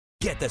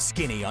Get the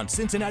skinny on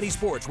Cincinnati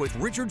sports with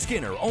Richard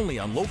Skinner only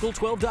on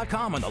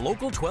Local12.com and the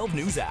Local 12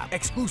 News app.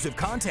 Exclusive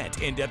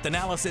content, in-depth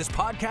analysis,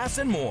 podcasts,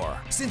 and more.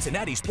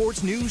 Cincinnati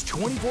sports news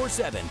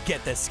 24/7.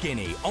 Get the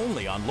skinny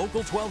only on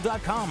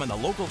Local12.com and the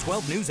Local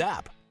 12 News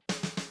app.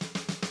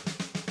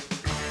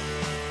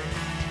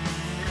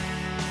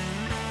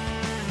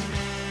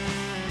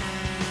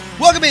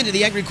 Welcome into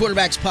the Angry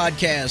Quarterbacks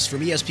podcast from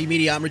ESP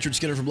Media. I'm Richard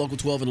Skinner from Local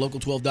 12 and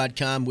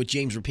Local12.com with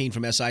James Rapine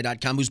from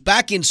SI.com, who's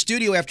back in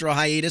studio after a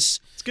hiatus.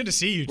 It's good to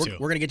see you two.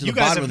 We're going to get to the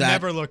bottom of that. You guys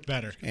have never looked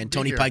better. And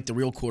Tony Pike, the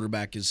real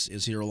quarterback,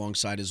 is here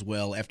alongside as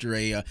well. After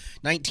a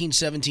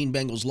 19-17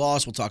 Bengals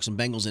loss, we'll talk some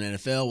Bengals in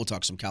NFL. We'll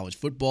talk some college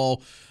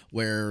football,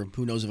 where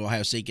who knows if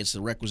Ohio State gets the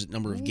requisite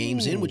number of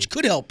games in, which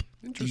could help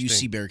the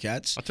UC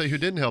Bearcats. I'll tell you who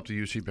didn't help the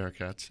UC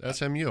Bearcats.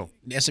 SMU.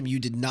 SMU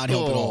did not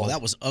help at all. That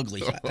was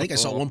ugly. I think I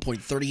saw at one point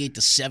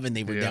 38-7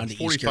 they were down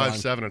to East Carolina.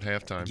 45-7 at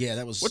halftime. Yeah,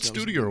 that was. What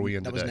studio are we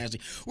in today? That was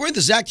nasty. We're in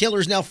the Zach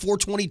Taylor's now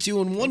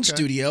 422-1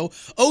 studio.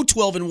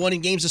 0-12-1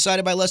 in games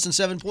decided by less than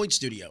 7 point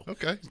studio.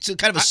 Okay. It's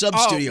kind of a sub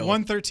studio.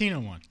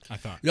 113-1. I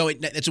thought. No,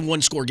 it's in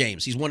one score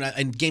games. He's won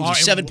in games of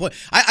 7 points.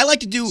 I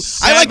like to do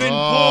 7 points.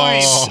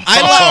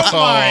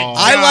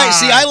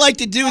 I like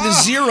to do the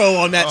zero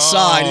on that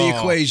side of the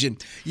equation.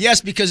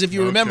 Yes, because if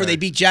you remember, they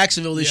beat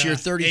Jacksonville this year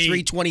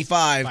 33-25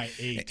 by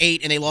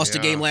 8, and they lost a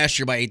game last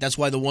year by 8. That's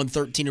why the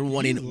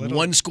 113-1 in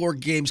one score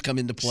games come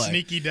into play.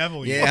 Sneaky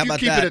devil. Yeah, well, how if you about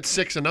keep that? it at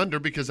 6 and under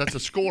because that's a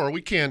score,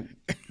 we can't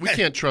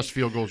trust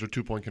field goals or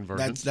 2-point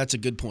conversions. That's a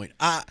good point.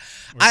 I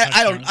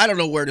don't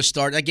know where to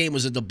start. That game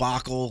was a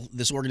debacle.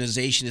 This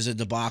organization is a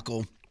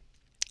debacle.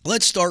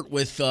 Let's start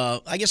with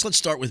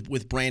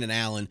with Brandon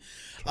Allen.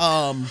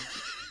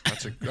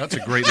 That's a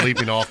great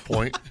leaping off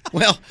point.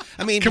 Well,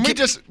 I mean, can we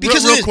just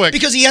real quick?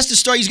 Because he has to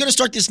start. He's going to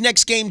start this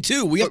next game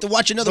too. We have to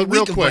watch another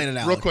week of Brandon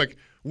Allen. Real quick,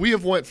 we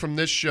have went from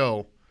this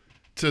show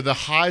to the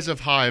highs of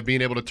high of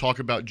being able to talk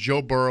about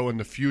Joe Burrow in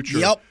the future.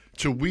 Yep.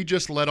 To we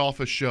just let off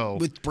a show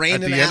with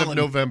Brandon at the Allen. end of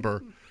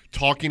November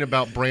talking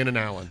about Brandon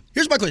Allen.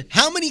 Here's my question: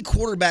 how many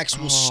quarterbacks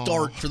will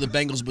start for the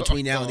Bengals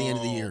between now and the end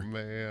of the year?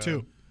 Man.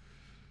 2.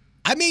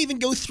 I may even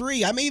go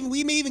 3.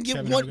 We may even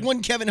get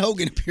one Kevin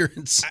Hogan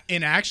appearance.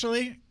 And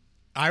actually,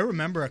 I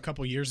remember a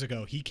couple years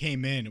ago he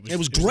came in. It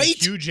was great.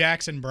 The Hugh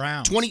Jackson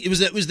Brown. It was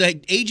the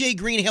AJ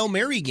Green Hail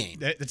Mary game.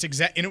 That's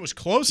exact, and it was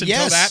close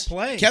until that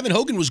play. Kevin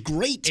Hogan was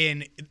great,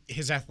 and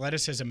his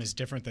athleticism is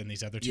different than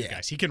these other two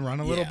guys. He can run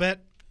a little bit.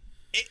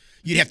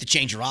 You'd have to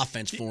change your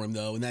offense for him,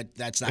 though, and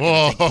that's not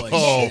going to take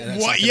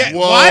place.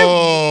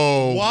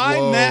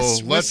 Why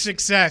mess with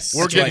success?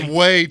 We're getting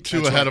way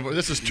too ahead of it.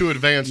 This is too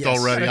advanced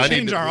already. I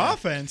need our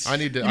offense. I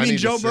need to. You mean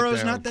Joe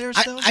Burrow's not there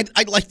still?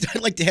 I'd like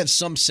to have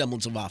some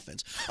semblance of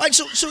offense. All right,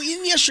 so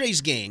in yesterday's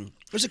game,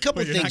 there's a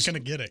couple of things. You're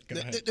not going to get it. Go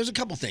ahead. There's a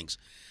couple things.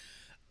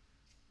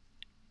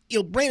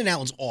 Brandon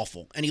Allen's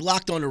awful, and he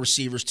locked on to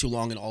receivers too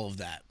long and all of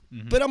that.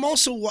 Mm-hmm. But I'm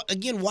also,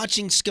 again,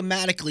 watching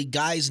schematically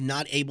guys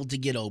not able to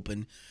get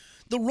open.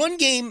 The run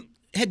game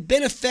had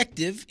been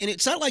effective, and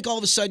it's not like all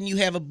of a sudden you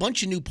have a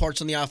bunch of new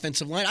parts on the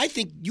offensive line. I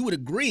think you would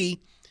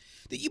agree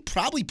that you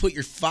probably put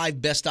your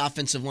 5 best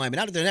offensive linemen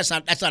out there. That's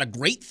not a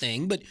great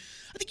thing, but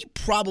I think you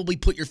probably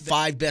put your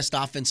 5 best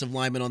offensive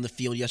linemen on the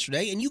field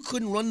yesterday, and you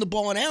couldn't run the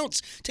ball an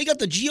ounce. Take out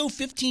the Gio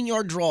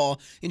 15-yard draw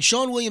and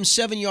Sean Williams'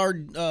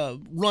 7-yard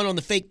run on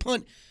the fake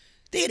punt.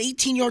 They had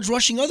 18 yards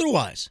rushing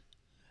otherwise.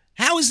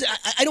 How is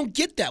that? I don't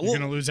get that. You're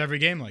going to lose every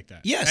game like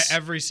that. Yes.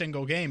 Every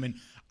single game. And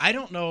I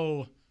don't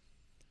know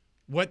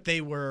what they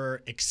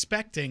were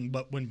expecting,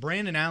 but when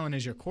Brandon Allen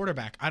is your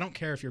quarterback, I don't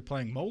care if you're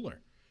playing Moeller.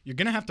 You're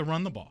going to have to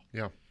run the ball.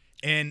 Yeah.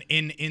 And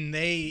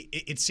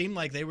it seemed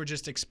like they were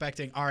just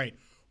expecting, all right,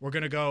 we're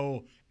going to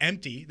go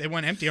empty. They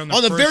went empty on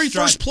the very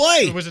first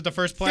play. Was it the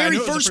first play? Very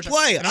first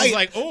play. And I was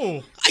like,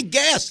 oh. I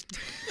gasped.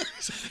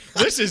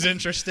 This is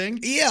interesting.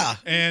 Yeah.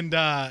 And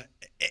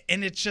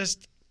it's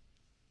just,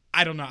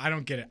 I don't know. I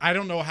don't get it. I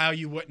don't know how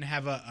you wouldn't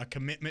have a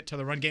commitment to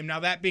the run game. Now,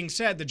 that being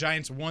said, the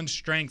Giants' one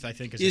strength, I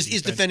think,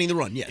 is defending the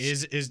run, yes.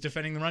 Is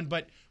defending the run.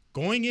 But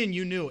going in,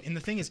 you knew. And the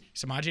thing is,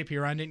 Samaje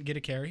Perine didn't get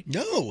a carry.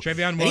 No.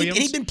 Trevion Williams.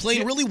 And he'd been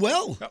playing really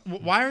well.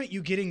 Why aren't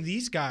you getting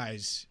these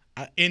guys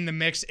in the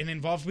mix and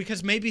involved?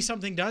 Because maybe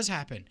something does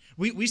happen.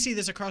 We see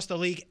this across the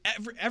league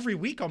every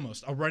week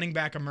almost. A running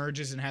back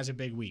emerges and has a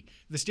big week.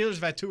 The Steelers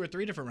have had 2 or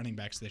 3 different running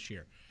backs this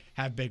year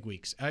have big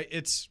weeks.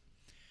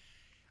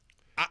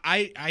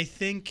 I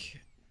think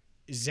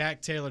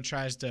Zach Taylor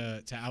tries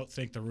to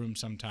outthink the room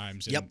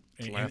sometimes. And, yep.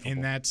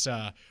 And that's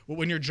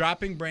when you're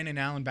dropping Brandon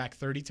Allen back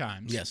 30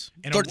 times. Yes.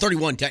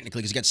 31 technically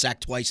because he got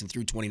sacked twice and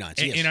threw 29.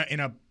 So yes.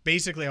 In a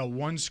basically a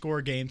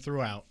one-score game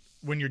throughout,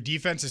 when your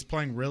defense is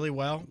playing really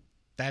well,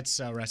 that's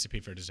a recipe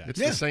for disaster. It's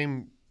the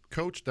same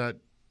coach that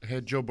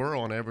had Joe Burrow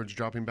on average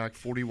dropping back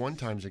 41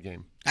 times a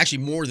game.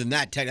 Actually, more than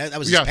that. That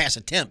was his pass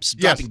attempts.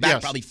 Dropping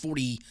back probably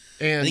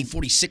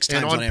 46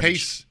 times on average.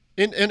 Pace.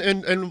 And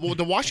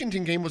the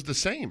Washington game was the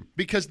same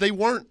because they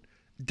weren't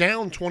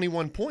down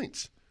 21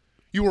 points.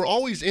 You were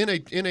always in a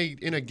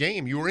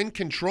game. You were in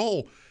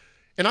control.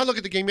 And I look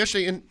at the game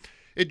yesterday, and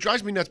it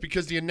drives me nuts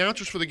because the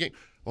announcers for the game,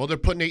 well, they're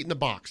putting 8 in the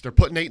box. They're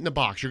putting 8 in the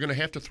box. You're going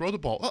to have to throw the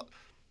ball. Well,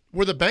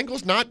 were the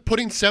Bengals not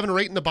putting 7 or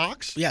 8 in the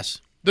box?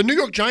 Yes. The New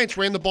York Giants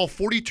ran the ball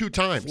 42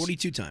 times.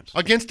 42 times.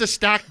 Against a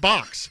stacked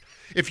box.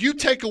 If you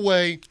take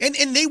away...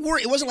 And they were,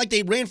 it wasn't like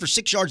they ran for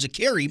 6 yards a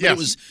carry, but Yes. it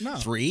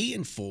was 3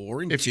 and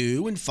 4 and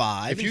 2 and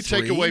 5 If you and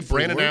take 3 away and 4.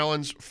 Brandon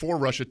Allen's 4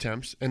 rush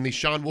attempts and the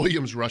Sean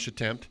Williams rush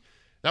attempt,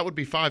 that would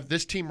be 5.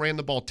 This team ran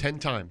the ball 10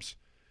 times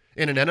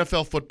in an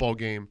NFL football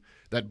game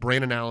that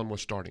Brandon Allen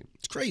was starting.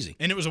 It's crazy.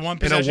 And it was a one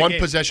In a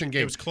one-possession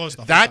game. It was close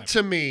the whole That, time.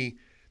 to me,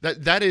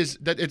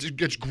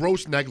 it's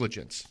gross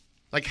negligence.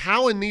 Like,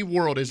 how in the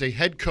world is a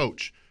head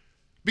coach?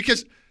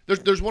 Because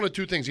there's one of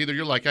two things. Either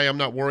you're like, hey, I'm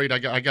not worried.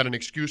 I got an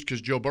excuse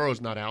because Joe Burrow's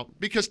not out.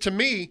 Because to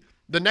me,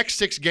 the next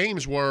 6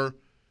 games were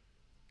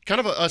kind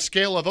of a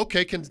scale of,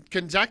 okay,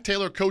 can Zach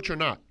Taylor coach or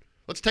not?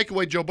 Let's take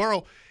away Joe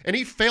Burrow. And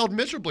he failed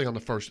miserably on the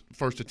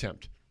first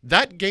attempt.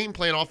 That game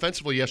plan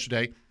offensively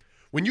yesterday,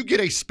 when you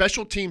get a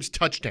special teams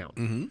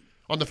touchdown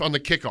on the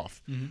kickoff,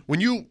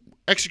 when you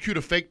execute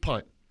a fake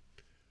punt,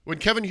 when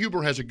Kevin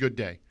Huber has a good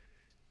day,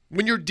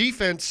 when your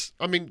defense,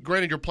 I mean,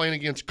 granted you're playing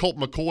against Colt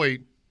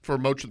McCoy for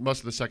most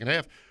of the second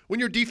half, when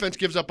your defense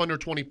gives up under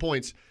 20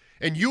 points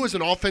and you as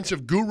an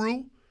offensive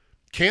guru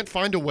can't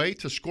find a way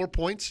to score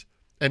points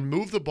and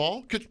move the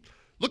ball, because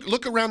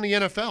look around the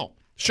NFL.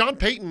 Sean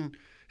Payton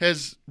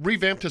has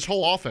revamped his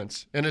whole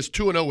offense and is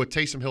 2-0 with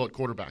Taysom Hill at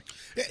quarterback.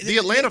 The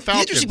Atlanta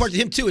Falcons. The interesting part to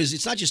him, too, is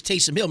it's not just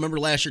Taysom Hill. Remember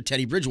last year,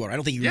 Teddy Bridgewater. I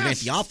don't think he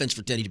revamped the offense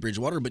for Teddy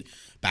Bridgewater, but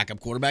backup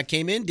quarterback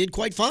came in, did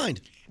quite fine.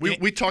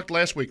 We talked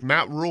last week,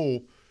 Matt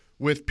Rule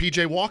with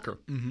P.J. Walker.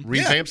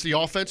 Revamps the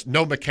offense.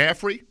 No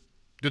McCaffrey.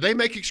 Do they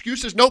make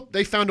excuses? Nope.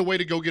 They found a way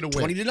to go get a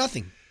win.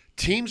 20-0.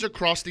 Teams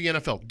across the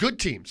NFL, good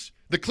teams.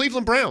 The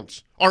Cleveland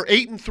Browns are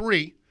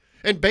 8-3,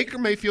 and Baker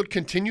Mayfield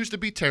continues to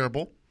be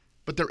terrible,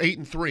 but they're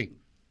 8-3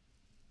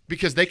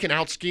 because they can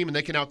out-scheme and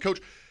they can out-coach.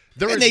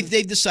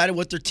 They've decided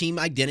what their team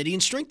identity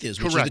and strength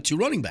is, which are the 2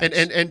 running backs.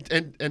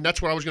 And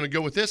that's where I was going to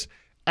go with this.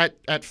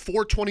 At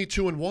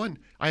 4-22-1,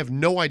 I have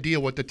no idea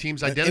what the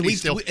team's identity is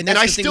still. And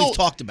that's the thing we've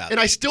talked about. And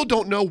I still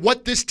don't know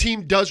what this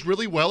team does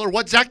really well or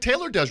what Zach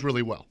Taylor does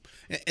really well.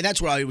 And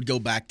that's where I would go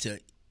back to.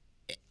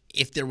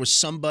 If there was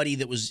somebody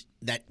that was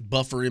that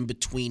buffer in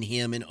between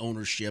him and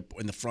ownership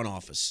in the front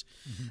office,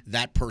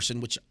 that person,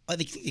 which I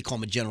think they call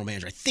him a general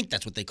manager. I think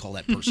that's what they call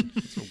that person.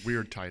 It's a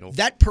weird title.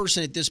 That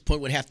person at this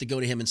point would have to go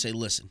to him and say,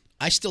 listen,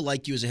 I still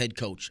like you as a head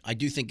coach. I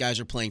do think guys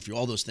are playing for you,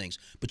 all those things,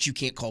 but you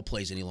can't call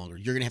plays any longer.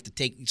 You're going to have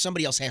to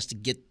somebody else has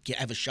to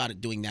have a shot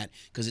at doing that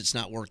because it's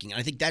not working.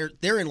 And I think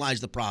therein lies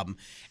the problem.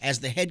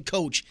 As the head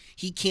coach,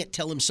 he can't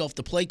tell himself,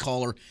 the play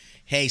caller,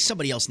 hey,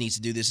 somebody else needs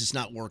to do this. It's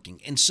not working.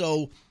 And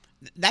so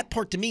that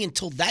part to me,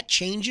 until that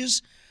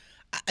changes,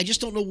 I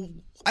just don't know.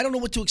 I don't know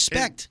what to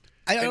expect.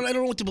 I don't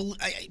know what to believe.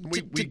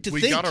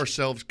 We got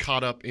ourselves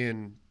caught up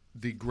in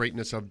the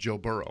greatness of Joe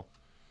Burrow,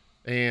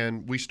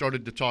 and we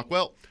started to talk.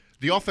 Well,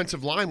 the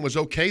offensive line was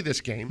okay this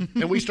game,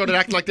 and we started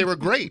acting like they were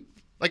great.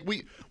 Like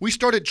we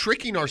started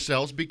tricking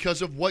ourselves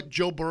because of what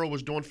Joe Burrow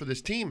was doing for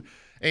this team,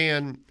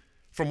 and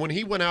from when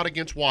he went out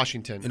against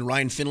Washington, and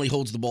Ryan Finley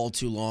holds the ball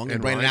too long,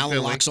 and Brandon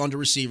Allen locks onto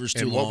receivers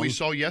too long. And what we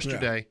saw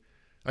yesterday. Yeah.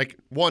 Like,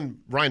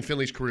 Ryan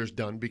Finley's career is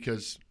done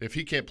because if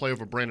he can't play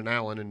over Brandon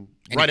Allen and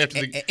he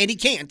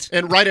can't.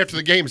 And right after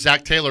the game,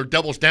 Zach Taylor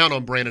doubles down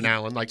on Brandon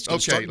Allen. Like,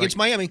 okay, against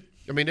Miami.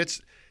 I mean,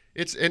 it's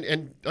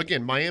and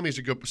again, Miami's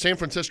a good. San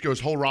Francisco's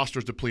whole roster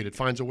is depleted,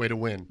 finds a way to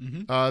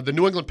win. The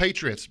New England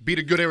Patriots beat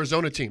a good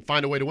Arizona team,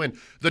 find a way to win.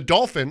 The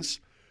Dolphins,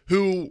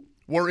 who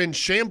were in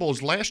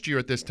shambles last year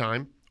at this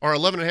time, are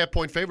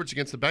 11.5-point favorites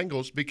against the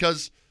Bengals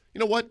because you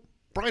know what?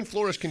 Brian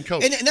Flores can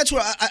coach. And that's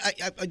what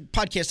a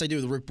podcast I did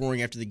with Rick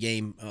Boring after the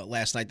game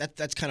last night.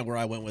 That's kind of where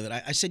I went with it.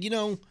 I said,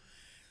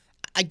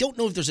 I don't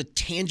know if there's a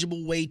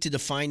tangible way to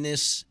define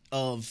this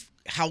of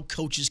how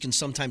coaches can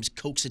sometimes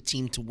coax a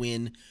team to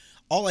win.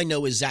 All I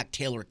know is Zach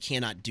Taylor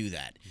cannot do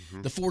that.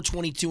 The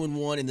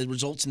 4-22-1 and the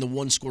results in the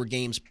one-score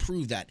games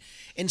prove that.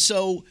 And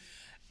so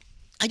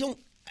I don't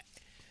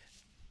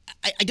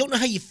know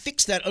how you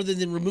fix that other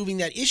than removing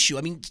that issue.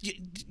 I mean,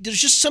 there's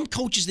just some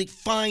coaches that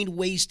find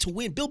ways to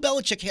win. Bill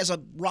Belichick has a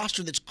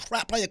roster that's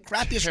probably the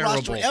crappiest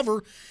roster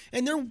ever,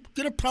 and they're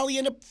going to probably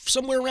end up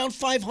somewhere around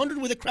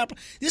 500 with a crap.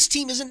 This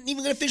team isn't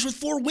even going to finish with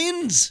 4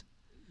 wins.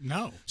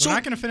 No, they're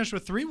not going to finish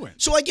with 3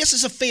 wins. So I guess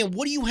as a fan,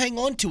 what do you hang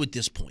on to at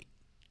this point?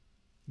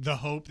 The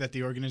hope that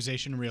the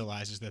organization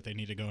realizes that they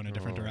need to go in a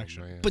different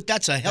direction. Man. But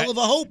that's a hell of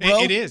a hope,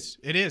 bro. It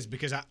is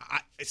because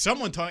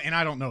someone told, and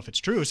I don't know if it's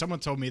true. Someone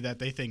told me that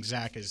they think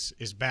Zach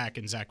is back,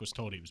 and Zach was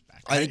told he was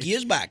back. I think he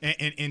is back,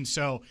 and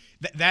so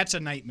that's a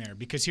nightmare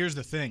because here's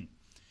the thing: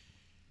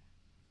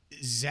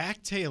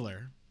 Zach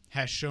Taylor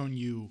has shown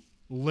you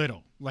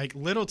little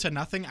to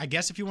nothing. I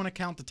guess if you want to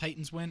count the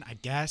Titans win, I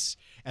guess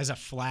as a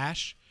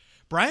flash.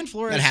 Brian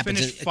Flores that happens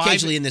finished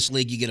occasionally in this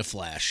league. You get a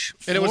flash,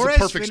 and it was a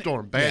perfect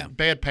storm.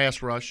 Bad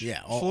pass rush.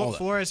 Yeah,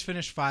 Flores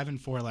finished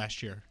 5-4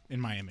 last year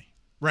in Miami.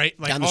 Right,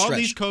 like all stretch.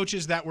 These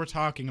coaches that we're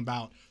talking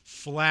about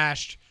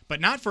flashed,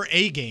 but not for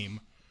a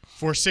game,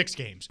 for 6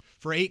 games,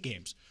 for 8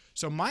 games.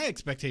 So my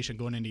expectation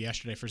going into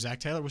yesterday for Zach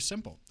Taylor was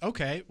simple.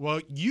 Okay,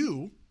 well,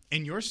 you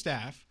and your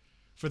staff,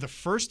 for the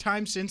first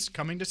time since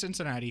coming to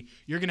Cincinnati,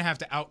 you're going to have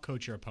to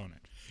outcoach your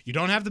opponent. You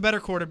don't have the better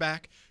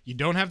quarterback. You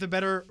don't have the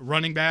better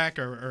running back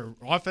or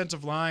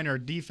offensive line or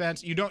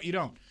defense. You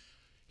don't.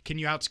 Can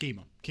you out-scheme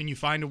them? Can you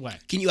find a way?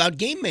 Can you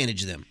out-game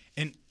manage them?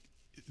 And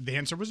the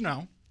answer was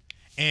no.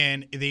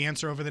 And the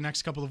answer over the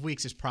next couple of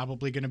weeks is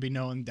probably going to be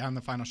no down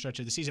the final stretch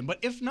of the season. But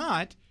if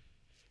not,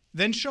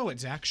 then show it,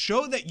 Zach.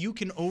 Show that you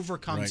can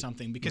overcome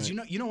something. Because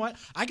you know what?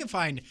 I can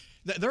find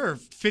there are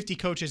 50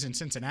 coaches in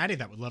Cincinnati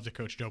that would love to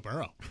coach Joe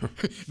Burrow.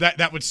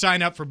 that would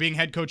sign up for being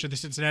head coach of the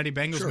Cincinnati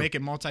Bengals,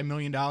 making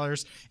multi-million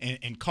dollars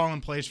and calling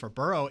plays for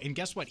Burrow. And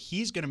guess what?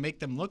 He's going to make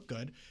them look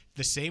good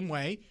the same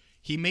way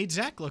he made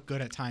Zach look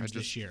good at times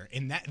this year.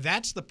 And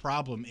that's the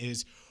problem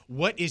is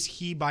what is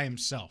he by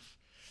himself?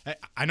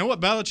 I know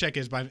what Belichick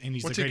is, and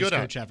he's the greatest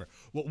coach ever.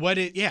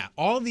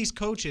 All of these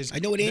coaches. I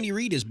know what Andy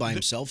Reid is by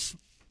himself.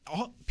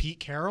 Pete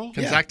Carroll.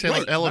 Can Zach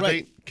Taylor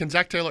elevate? Right. Can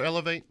Zach Taylor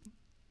elevate?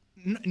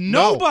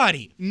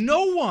 Nobody.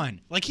 No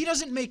one. Like, he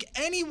doesn't make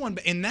anyone.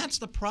 And that's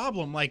the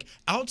problem. Like,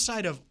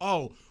 outside of,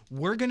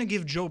 we're going to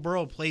give Joe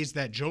Burrow plays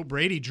that Joe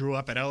Brady drew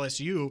up at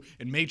LSU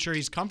and made sure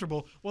he's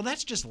comfortable. Well,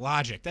 that's just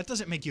logic. That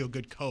doesn't make you a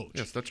good coach.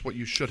 Yes, that's what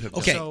you should have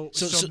done. Okay.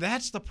 So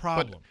that's the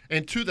problem.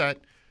 And to that,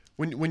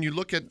 when you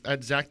look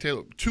at Zach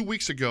Taylor, 2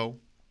 weeks ago,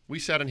 we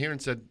sat in here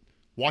and said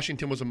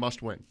Washington was a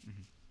must-win.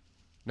 Mm-hmm.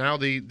 Now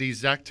the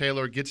Zach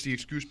Taylor gets the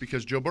excuse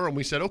because Joe Burrow, and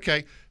we said,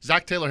 okay,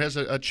 Zach Taylor has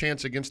a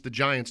chance against the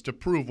Giants to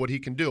prove what he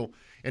can do,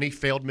 and he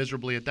failed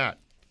miserably at that.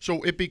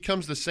 So it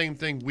becomes the same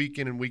thing week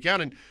in and week out.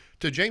 And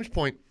to James'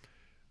 point,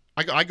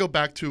 I go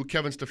back to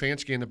Kevin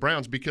Stefanski and the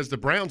Browns because the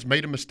Browns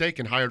made a mistake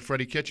and hired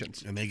Freddie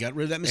Kitchens. And they got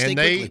rid of that mistake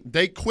quickly. And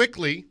they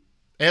quickly,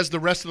 as the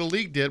rest of the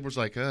league did, was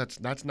like,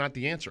 that's not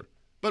the answer.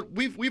 But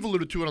we've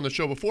alluded to it on the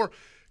show before.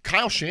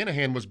 Kyle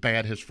Shanahan was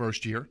bad his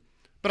first year.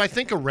 But I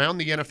think around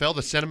the NFL,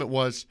 the sentiment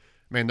was,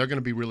 man, they're going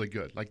to be really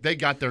good. Like, they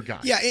got their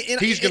guy. Yeah,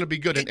 he's going to be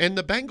good. And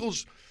the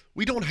Bengals,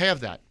 we don't have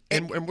that.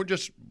 And we're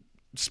just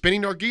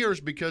spinning our gears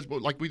because,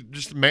 like, we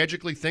just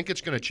magically think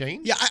it's going to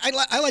change. Yeah,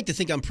 I like to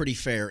think I'm pretty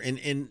fair.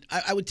 And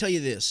I would tell you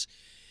this.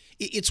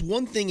 It's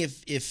one thing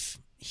if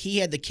he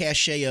had the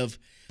cachet of,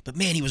 but,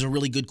 man, he was a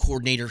really good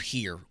coordinator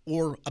here.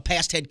 Or a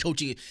past head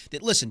coach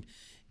that, listen,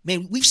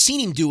 man, we've seen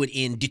him do it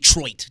in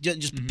Detroit,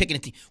 just picking a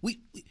team.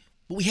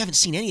 But we haven't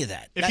seen any of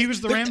that. If he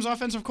was the Rams'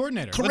 offensive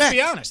coordinator, correct, let's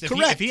be honest.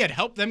 Correct. If he had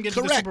helped them get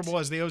to the Super Bowl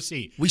as the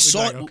OC, we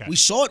saw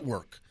it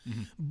work.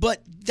 Mm-hmm.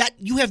 But that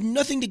you have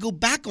nothing to go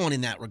back on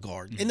in that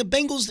regard. Mm-hmm. And the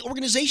Bengals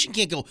organization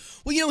can't go,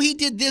 well, he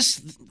did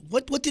this.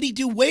 What did he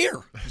do where?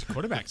 He's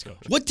quarterback's coach.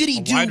 What did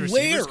he do wide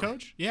where?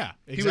 Coach? Yeah,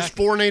 exactly. He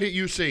was 4-8 at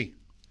UC.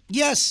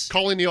 Yes.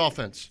 Calling the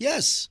offense.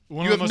 Yes.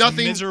 One of the most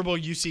miserable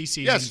UC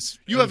seasons. Yes.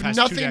 You have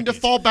nothing to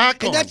fall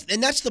back on.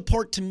 And that's the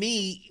part to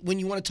me when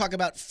you want to talk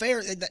about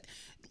fair.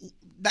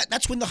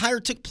 That's when the hire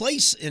took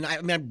place. And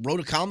I wrote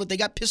a column that they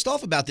got pissed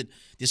off about that.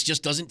 This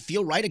just doesn't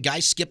feel right. A guy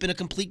skipping a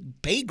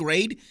complete pay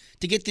grade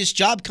to get this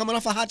job coming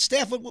off a hot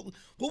staff. What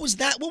was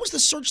that? What was the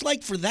search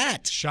like for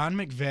that? Sean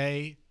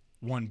McVay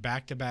won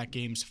back-to-back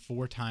games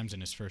 4 times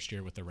in his first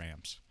year with the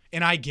Rams.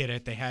 And I get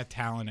it. They had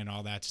talent and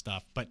all that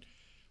stuff. But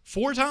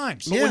 4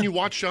 times. But when you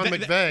watch Sean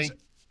McVay,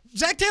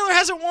 Zach Taylor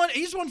hasn't won.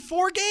 He's won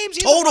 4 games.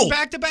 He hasn't won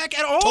back-to-back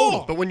at all.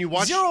 Total. But when you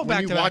watch Sean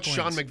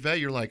McVay,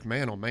 you're like,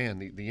 man, oh man,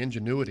 the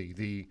ingenuity,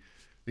 the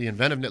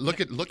inventiveness.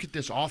 Look at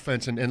this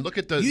offense and look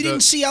at the. You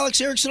didn't see Alex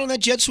Erickson on that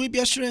jet sweep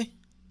yesterday?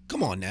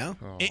 Come on now.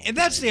 Oh, and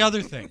that's the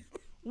other thing.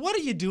 What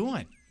are you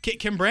doing?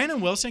 Can Brandon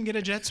Wilson get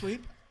a jet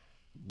sweep?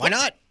 Why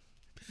not?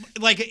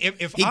 Like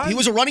if he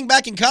was a running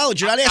back in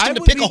college, you're not asking him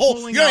to pick a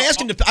hole. You're not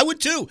asking him to. I would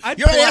too.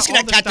 You're not asking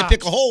that cat to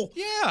pick a hole.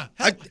 Yeah,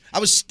 I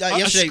was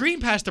yesterday. A screen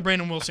pass to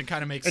Brandon Wilson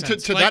kind of makes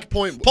sense. To that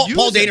point, Paul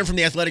Dehner from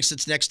the Athletics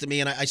sits next to me,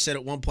 and I said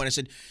at one point, I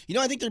said,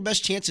 I think their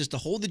best chance is to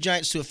hold the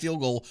Giants to a field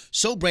goal,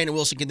 so Brandon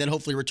Wilson can then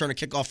hopefully return a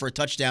kickoff for a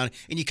touchdown,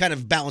 and you kind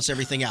of balance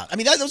everything out. I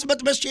mean, that was about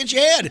the best chance you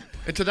had.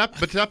 And to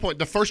that point,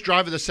 the first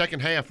drive of the second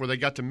half, where they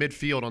got to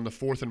midfield on the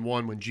 4th and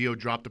 1 when Gio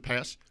dropped the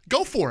pass,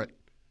 go for it.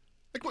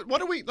 Like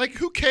what are we like?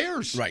 Who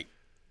cares? Right.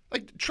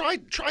 Like, try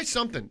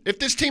something. If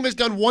this team has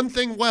done one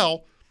thing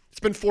well,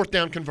 it's been 4th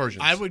down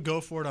conversions. I would go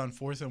for it on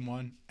 4th and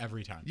 1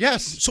 every time.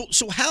 Yes.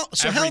 So how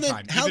on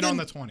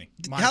the 20?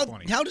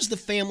 How does the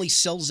family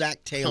sell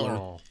Zach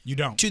Taylor? You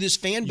don't. To this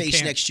fan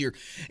base next year,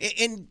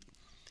 and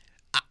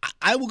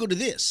I will go to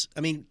this.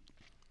 I mean,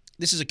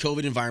 this is a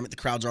COVID environment. The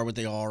crowds are what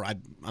they are.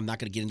 I'm not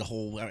going to get into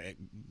whole.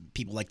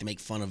 People like to make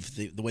fun of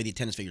the way the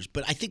attendance figures,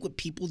 but I think what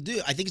people do,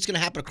 I think it's going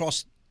to happen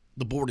across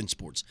the board in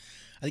sports.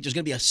 I think there's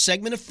going to be a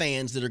segment of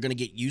fans that are going to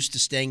get used to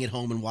staying at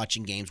home and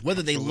watching games,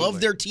 whether they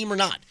love their team or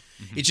not.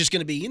 Mm-hmm. It's just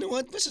going to be, you know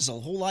what, this is a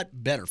whole lot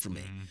better for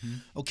me.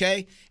 Mm-hmm.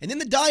 Okay? And then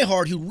the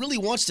diehard who really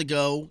wants to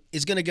go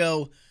is going to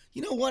go,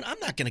 you know what? I'm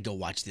not going to go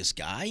watch this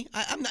guy.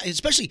 I'm not.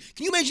 Especially,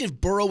 can you imagine if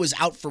Burrow is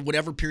out for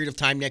whatever period of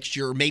time next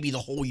year, or maybe the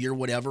whole year,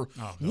 whatever?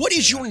 What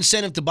is your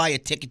incentive to buy a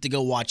ticket to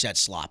go watch that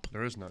slop?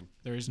 There is none.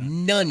 There is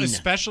none. None.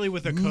 Especially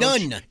with a coach.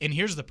 None. And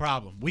here's the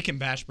problem. We can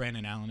bash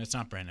Brandon Allen. It's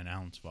not Brandon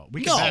Allen's fault.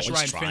 We No, can bash it's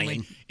Ryan trying.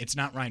 Finley. It's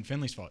not Ryan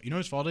Finley's fault. You know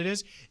whose fault it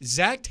is?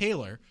 Zach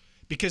Taylor,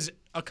 because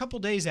a couple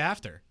days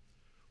after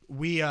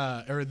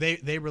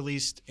they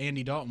released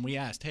Andy Dalton, we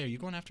asked, hey, are you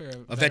going after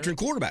a veteran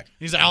quarterback?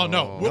 He's like, oh,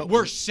 no,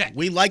 we're set.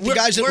 We like the We're-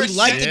 guys. we're We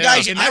like set. the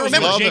guys. And I that was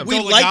remember. Jake We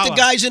like the Dolegala.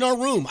 guys in our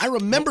room. I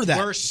remember that.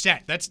 We're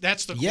set. That's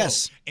the quote.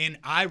 Yes. And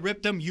I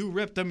ripped them. You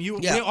ripped them. We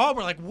all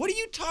were like, what are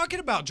you talking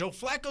about? Joe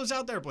Flacco's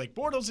out there. Blake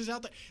Bortles is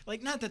out there.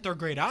 Like, not that they're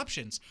great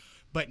options,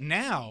 but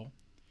now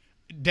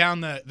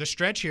down the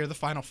stretch here, the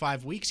final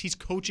 5 weeks, he's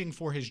coaching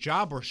for his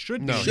job, or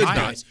should be. No, in he's my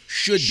not. eyes.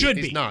 Should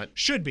be. He's not.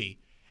 Should be.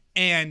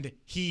 And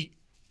he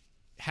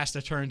has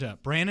to turn to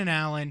Brandon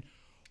Allen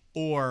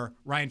or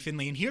Ryan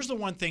Finley. And here's the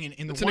one thing,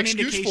 and the It's an one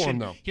excuse indication. for him,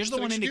 though. Here's It's the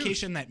an one excuse.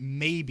 indication that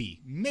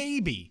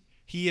maybe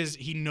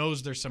he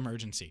knows there's some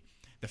urgency.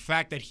 The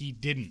fact that he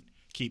didn't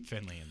keep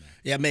Finley in there.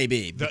 Yeah,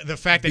 maybe. The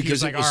fact that he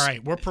Because was it like, was- all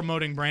right, we're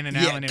promoting Brandon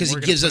Yeah, Allen, and because we're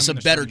it gonna gives put us him a in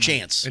the better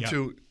starting lineup.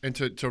 chance.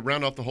 And to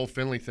round off the whole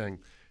Finley thing,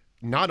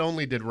 not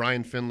only did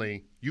Ryan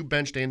Finley, you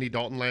benched Andy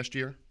Dalton last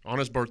year on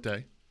his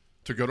birthday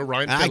to go to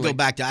Ryan Finley. I go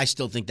back to. I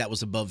still think that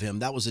was above him.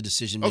 That was a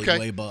decision made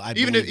way above. I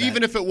even believe that.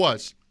 even if it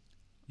was,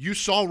 you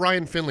saw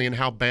Ryan Finley and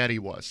how bad he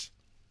was.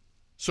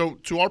 So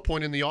to our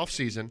point in the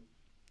offseason,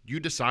 you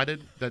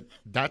decided that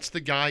that's the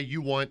guy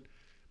you want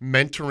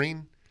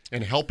mentoring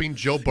and helping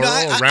Joe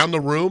Burrow around the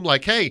room.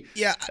 Like, hey,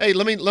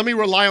 let me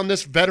rely on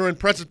this veteran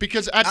presence,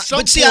 because at some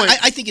but see, point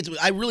I think it's.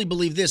 I really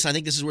believe this. I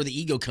think this is where the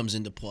ego comes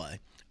into play.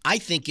 I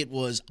think it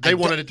was. they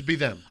wanted it to be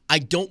them. I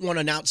don't want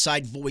an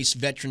outside voice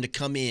veteran to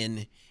come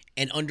in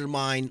and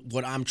undermine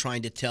what I'm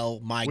trying to tell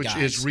my Which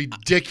guys. is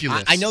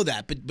ridiculous. I know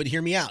that, but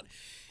hear me out.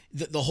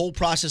 The whole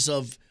process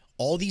of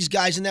all these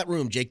guys in that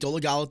room, Jake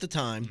Dolegala at the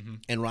time,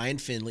 and Ryan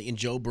Finley and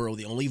Joe Burrow,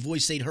 the only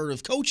voice they'd heard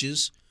of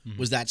coaches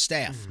was that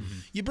staff.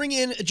 You bring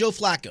in Joe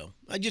Flacco,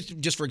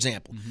 just for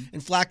example,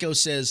 and Flacco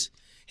says,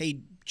 hey,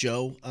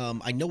 Joe,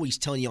 I know he's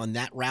telling you on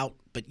that route,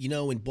 but,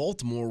 in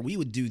Baltimore, we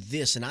would do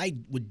this, and I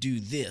would do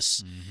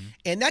this.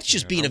 And that's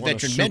just being a won a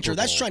veteran Super mentor.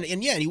 That's Bowl.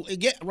 trying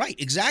to, right,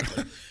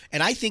 exactly.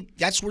 And I think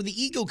that's where the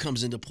ego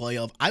comes into play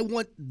of, I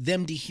want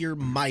them to hear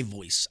my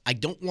voice. I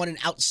don't want an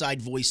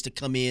outside voice to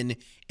come in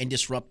and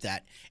disrupt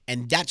that.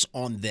 And that's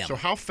on them. So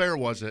how fair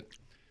was it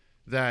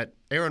that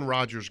Aaron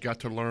Rodgers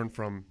got to learn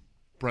from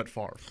Brett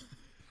Favre,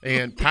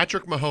 and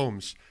Patrick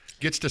Mahomes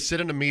gets to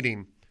sit in a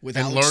meeting With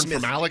and Alex learn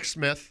Smith. from Alex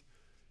Smith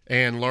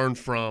and learn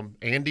from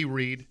Andy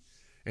Reid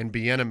and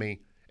Bieniemy,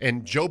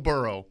 and Joe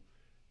Burrow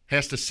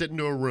has to sit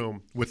into a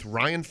room with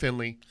Ryan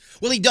Finley?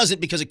 Well, he doesn't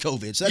because of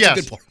COVID, so that's Yes,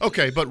 a good part.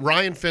 okay, but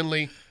Ryan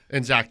Finley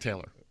and Zach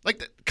Taylor.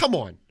 Come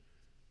on.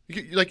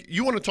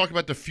 You want to talk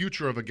about the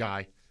future of a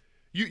guy.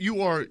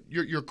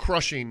 You're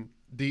crushing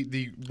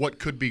the what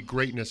could be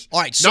greatness.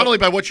 All right, so- not only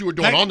by what you were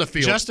doing Hey, on the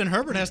field. Justin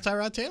Herbert has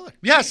Tyrod Taylor.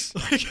 Yes.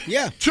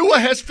 Yeah. Tua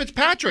has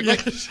Fitzpatrick.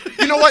 Yes.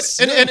 You know what? Yes.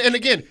 And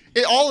again,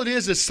 all it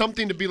is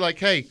something to be like,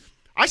 hey,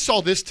 I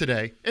saw this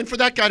today. And for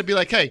that guy to be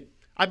like, hey,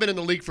 I've been in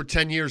the league for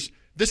 10 years.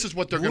 This is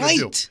what they're going to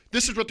do. Right.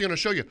 This is what they're going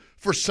to show you.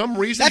 For some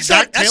reason, That's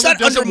Zach not Taylor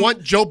doesn't under-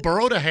 want Joe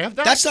Burrow to have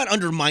that? That's not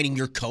undermining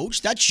your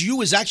coach. That's you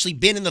has actually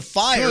been in the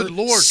fire, Good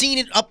Lord. seen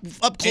it up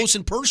close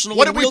and personal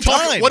What in did we real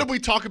talk? time. What did we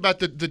talk about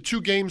the two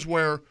games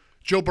where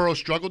Joe Burrow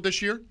struggled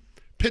this year?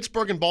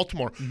 Pittsburgh and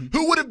Baltimore. Mm-hmm.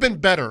 Who would have been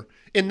better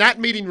in that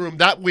meeting room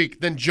that week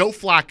than Joe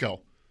Flacco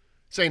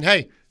saying,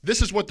 hey,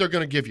 this is what they're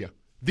going to give you.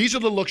 These are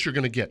the looks you're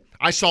going to get.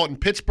 I saw it in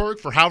Pittsburgh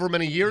for however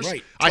many years.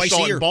 Right. I Twice saw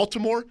a it year. in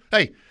Baltimore.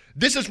 Hey,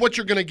 this is what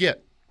you're going to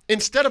get.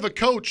 Instead of a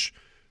coach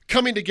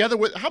coming together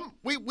with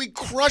we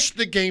crushed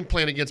the game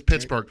plan against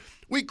Pittsburgh.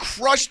 We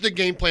crushed the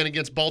game plan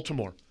against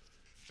Baltimore.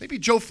 Maybe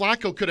Joe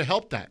Flacco could have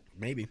helped that.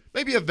 Maybe.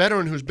 Maybe a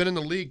veteran who's been in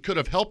the league could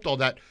have helped all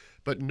that.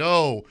 But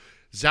no,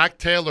 Zach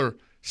Taylor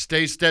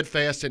stays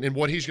steadfast in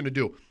what he's going to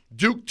do.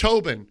 Duke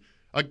Tobin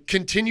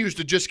continues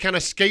to just kind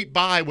of skate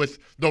by with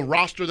the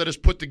roster that is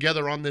put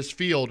together on this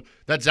field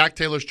that Zach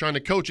Taylor's trying to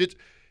coach.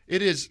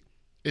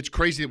 It's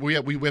crazy that we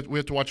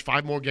have to watch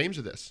 5 more games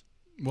of this.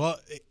 Well,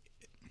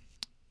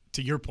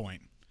 to your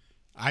point,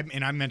 I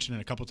mentioned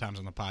it a couple times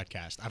on the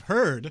podcast. I've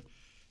heard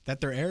that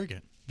they're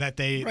arrogant, that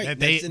they Right, that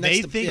that's- they and that's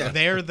they the- think yeah.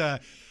 they're the,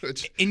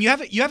 It's- and you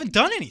haven't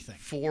done anything.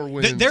 4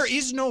 wins. There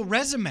is no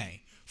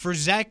resume for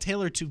Zach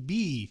Taylor to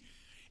be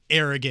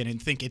arrogant and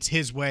think it's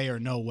his way or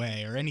no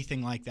way or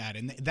anything like that.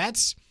 And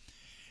that's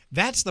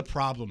the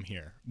problem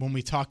here when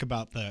we talk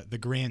about the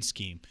grand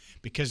scheme,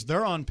 because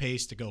they're on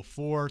pace to go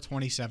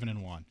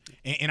 4-27-1,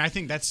 and I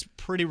think that's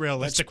pretty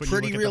realistic. That's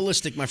when pretty you look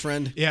realistic, my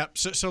friend. At yeah.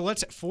 So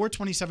let's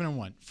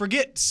 4-27-1.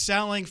 Forget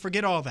selling.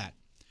 Forget all that.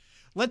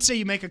 Let's say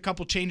you make a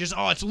couple changes.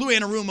 Oh, it's Lou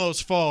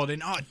Anarumo's fault,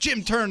 and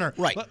Jim Turner.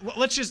 Right.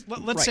 Let's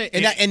Right. say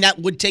and that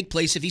would take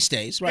place if he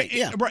stays. Right.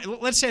 Yeah. Right.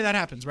 Let's say that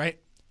happens. Right.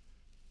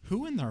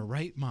 Who in their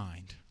right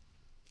mind,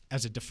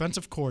 as a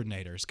defensive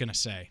coordinator, is going to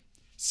say,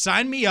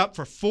 sign me up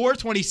for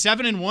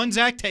 4-27-1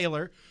 Zach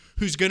Taylor,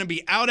 who's going to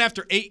be out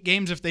after 8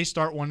 games if they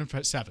start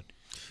 1-7?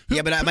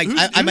 Yeah, but I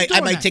who's might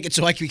doing that? take it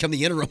so I can become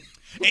the interim.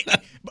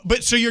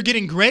 But so you're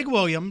getting Greg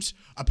Williams,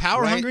 a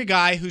power-hungry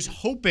guy who's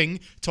hoping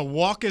to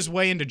walk his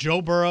way into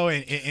Joe Burrow on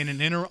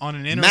an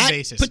interim Matt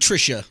basis.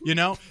 Patricia.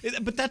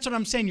 But that's what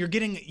I'm saying. You're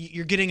getting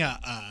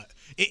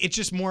it's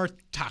just more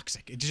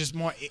toxic. It's just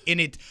more,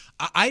 and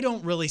I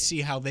don't really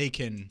see how they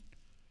can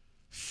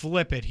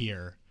flip it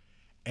here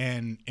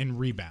and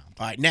rebound.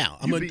 All right, now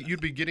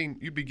you'd be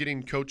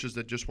getting coaches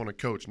that just want to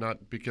coach,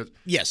 not because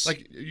yes,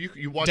 like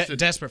you watched it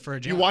desperate for a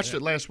job. You watched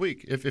it last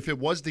week. If it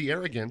was the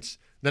arrogance,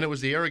 then it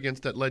was the arrogance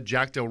that led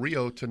Jack Del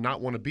Rio to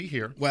not want to be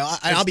here. Well,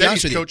 I'll be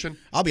honest with you.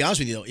 I'll be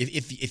honest with you though.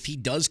 If he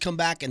does come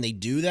back and they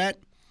do that,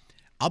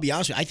 I'll be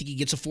honest with you. I think he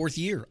gets a 4th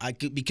year.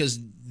 because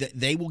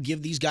they will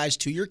give these guys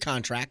 2-year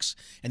contracts,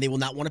 and they will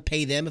not want to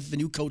pay them if the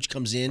new coach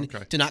comes in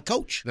to not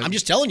coach. I'm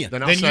just telling you.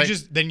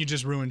 Then you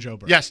just ruin Joe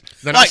Burrow. Yes.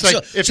 Then I'll say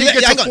if he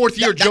gets a 4th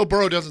year, Joe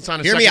Burrow doesn't sign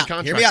a second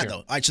contract. Hear me out though.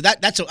 All right, so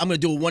that's I'm going to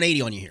do a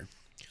 180 on you here.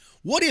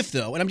 What if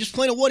though? And I'm just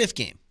playing a what if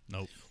game.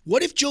 Nope.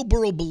 What if Joe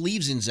Burrow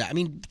believes in Zach? I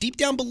mean, deep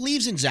down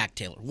believes in Zach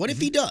Taylor. What if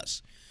he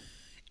does?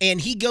 And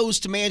he goes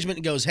to management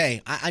and goes,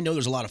 hey, I know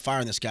there's a lot of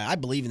fire in this guy. I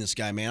believe in this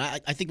guy, man.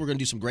 I think we're going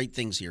to do some great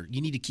things here.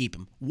 You need to keep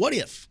him. What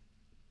if?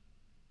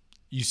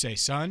 You say,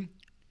 son,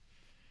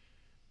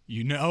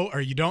 you know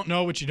or you don't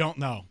know what you don't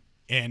know.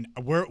 And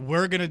we're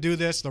going to do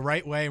this the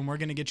right way, and we're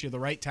going to get you the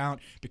right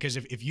talent. Because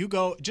if you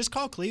go, just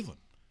call Cleveland.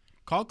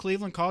 Call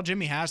Cleveland. Call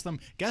Jimmy Haslam.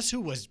 Guess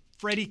who was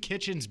Freddie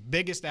Kitchens'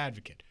 biggest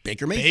advocate?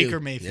 Baker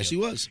Mayfield. Yes, he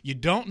was. You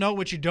don't know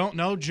what you don't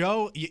know,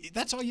 Joe.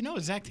 That's all you know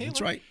is Zach Taylor. That's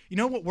right. You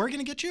know what we're going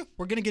to get you?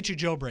 We're going to get you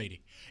Joe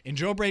Brady. And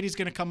Joe Brady's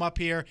going to come up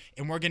here,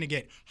 and we're going to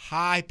get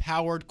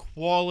high-powered,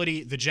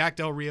 quality, the Jack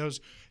Del Rio's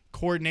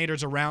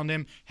coordinators around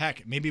him.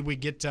 Heck, maybe we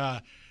get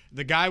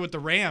the guy with the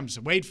Rams,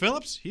 Wade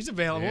Phillips. He's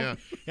available.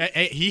 Yeah.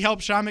 He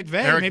helped Sean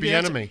McVay. Eric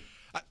Bieniemy.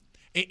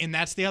 And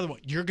that's the other one.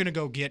 You're going to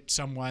go get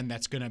someone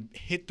that's going to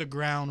hit the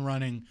ground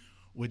running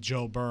with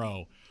Joe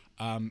Burrow.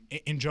 And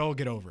Joe will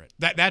get over it.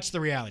 That's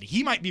the reality.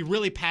 He might be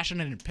really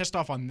passionate and pissed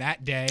off on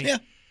that day. Yeah.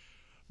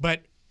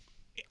 But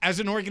as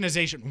an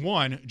organization,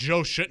 1,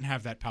 Joe shouldn't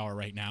have that power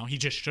right now. He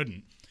just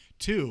shouldn't.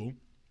 2,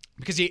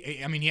 because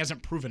he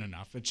hasn't proven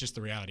enough. It's just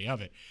the reality of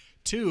it.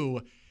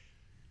 2,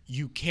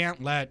 you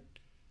can't let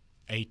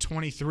a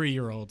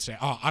 23-year-old say,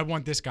 oh, I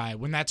want this guy,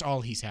 when that's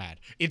all he's had.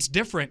 It's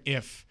different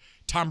if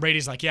Tom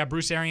Brady's like, yeah,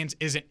 Bruce Arians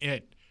isn't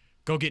it.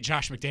 Go get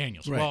Josh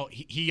McDaniels. Right. Well,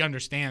 he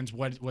understands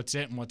what's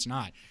it and what's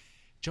not.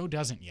 Joe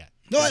doesn't yet.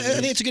 No, I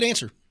think it's a good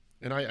answer.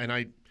 And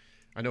I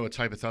know it's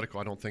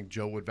hypothetical. I don't think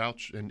Joe would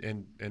vouch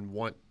and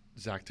want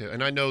Zach Taylor.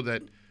 And I know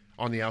that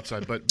on the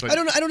outside, but I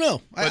don't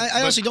know.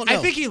 I honestly don't know. I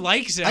think he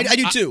likes him. I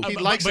do too. He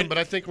likes him, but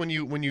I think when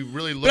you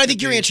really look. But I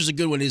think your answer is a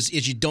good one.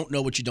 Is you don't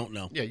know what you don't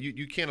know. Yeah,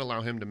 you can't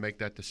allow him to make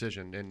that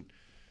decision. And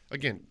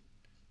again,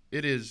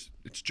 it's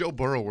Joe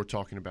Burrow we're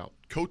talking about.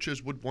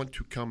 Coaches would want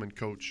to come and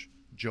coach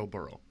Joe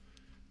Burrow.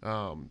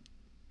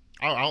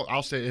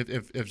 I'll say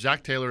if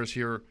Zach Taylor is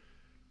here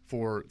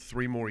for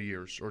 3 more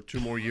years or 2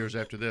 more years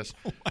after this,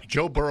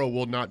 Joe Burrow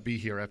will not be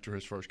here after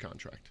his first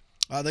contract.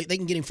 They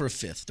can get him for a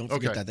 5th. Don't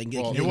forget that. They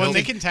can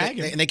they can tag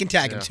him. And they can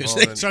tag him too.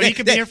 So he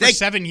can be here for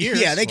 7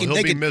 years. Yeah, they can. He'll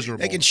they be can,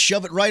 miserable. They can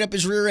shove it right up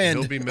his rear end.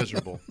 He'll be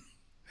miserable.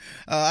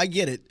 I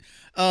get it.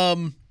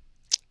 I'm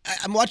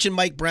watching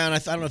Mike Brown. I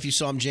don't know if you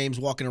saw him, James,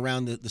 walking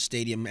around the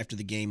stadium after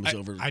the game was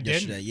over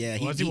yesterday. Did. Yeah,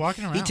 was he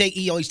walking around?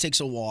 He always takes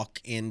a walk,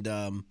 and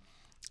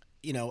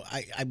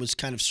I was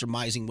kind of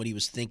surmising what he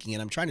was thinking,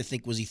 and I'm trying to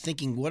think: was he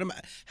thinking,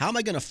 how am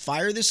I going to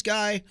fire this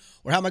guy,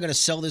 or how am I going to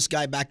sell this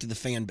guy back to the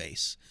fan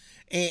base?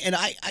 And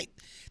I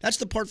that's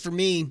the part for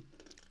me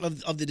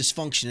of the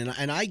dysfunction,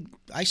 and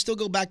I still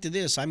go back to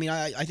this. I mean,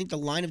 I think the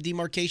line of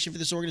demarcation for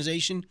this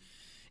organization,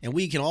 and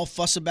we can all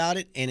fuss about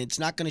it, and it's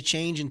not going to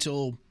change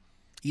until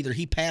either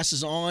he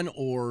passes on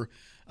or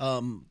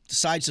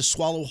decides to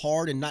swallow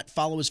hard and not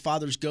follow his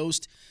father's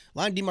ghost.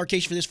 Line of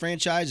demarcation for this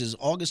franchise is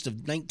August of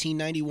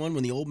 1991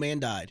 when the old man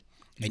died.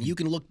 And you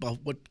can look at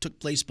what took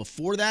place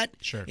before that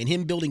and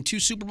him building 2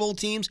 Super Bowl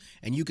teams,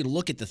 and you can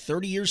look at the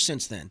 30 years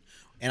since then.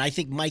 And I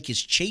think Mike has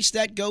chased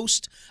that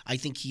ghost. I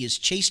think he has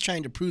chased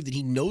trying to prove that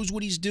he knows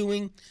what he's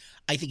doing.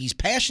 I think he's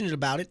passionate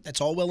about it.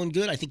 That's all well and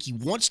good. I think he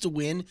wants to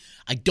win.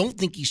 I don't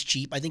think he's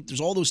cheap. I think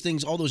there's all those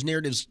things, all those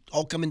narratives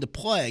all come into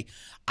play.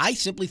 I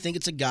simply think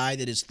it's a guy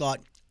that has thought,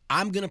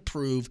 I'm going to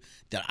prove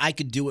that I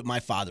could do what my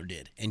father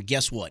did. And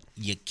guess what?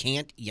 You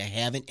can't, you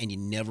haven't, and you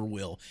never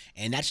will.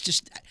 And that's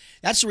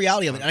the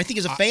reality of it. And I think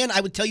as a fan,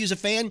 I would tell you as a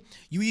fan,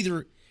 you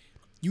either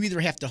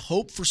have to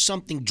hope for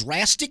something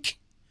drastic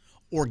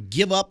or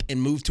give up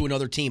and move to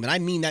another team. And I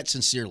mean that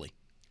sincerely.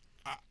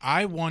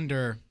 I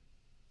wonder,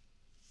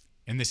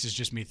 and this is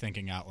just me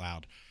thinking out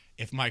loud,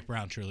 if Mike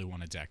Brown truly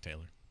wanted Zach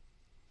Taylor.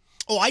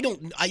 Oh, I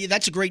don't.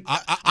 That's a great.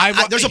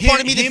 There's a part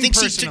of me that thinks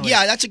he's.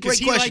 Yeah, that's a great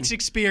question. He likes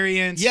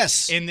experience.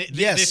 Yes. And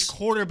this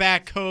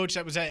quarterback coach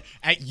that was at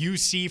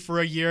UC for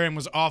a year and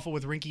was awful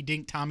with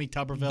rinky-dink Tommy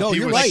Tuberville. No, he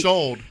you're was right.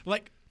 sold.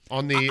 Like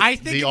on the I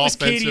think the it was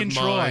offensive Katie and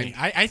mind.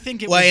 Troy. I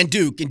think it was. Well, and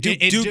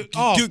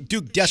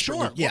Duke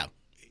desperately. Sure.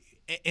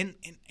 Yeah. and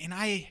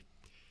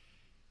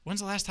when's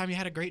the last time you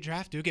had a great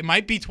draft, Duke? It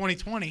might be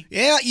 2020.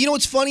 Yeah, you know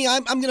what's funny?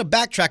 I'm going to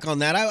backtrack on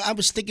that. I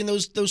was thinking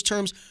those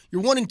terms.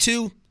 You're 1 and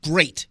 2,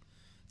 great.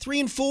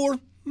 3 and 4,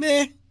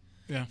 meh.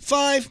 Yeah.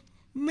 5,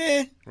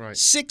 meh. Right.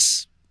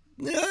 6,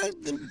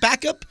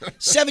 backup.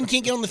 7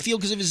 can't get on the field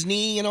because of his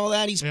knee and all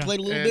that. He's played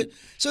a little bit.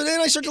 So then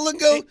I start to look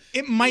and go.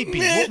 It might be.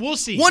 Meh. We'll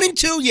see. 1 and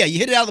 2, yeah, you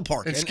hit it out of the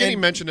park. And Skinny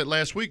mentioned it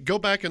last week. Go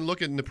back and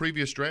look at in the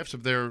previous drafts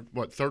of their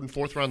third and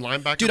fourth round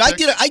linebacker. Dude,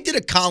 picks. I did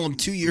a column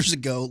 2 years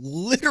ago,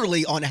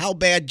 literally on how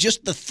bad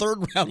just the third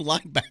round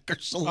linebacker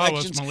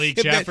selections. it's Malik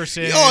have been.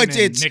 Jefferson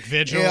It's Nick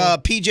Vigil.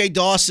 P.J.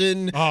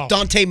 Dawson,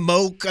 Dante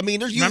Moak. I mean,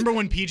 there's remember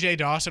when P.J.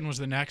 Dawson was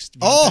the next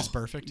Vontez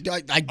Perfect?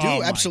 I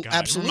do absolutely.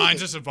 It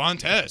reminds us of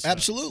Vontez.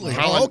 Absolutely.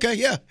 Colin- Okay,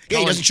 yeah.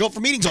 He doesn't show up for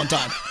meetings on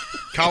time.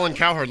 Colin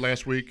Cowherd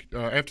last week,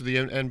 after the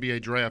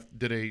NBA draft,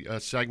 did a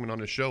segment on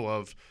his show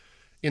of,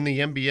 in the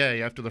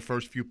NBA, after the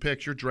first few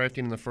picks, you're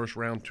drafting in the first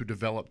round to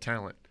develop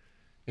talent.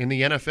 In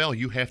the NFL,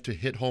 you have to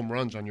hit home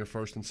runs on your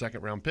first and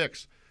second round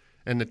picks.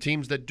 And the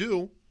teams that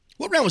do.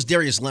 What round was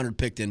Darius Leonard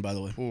picked in, by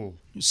the way? Ooh.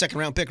 Second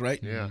round pick, right?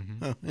 Yeah.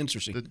 Oh,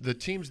 interesting. The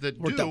teams that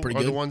Worked do out are pretty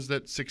the good. ones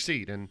that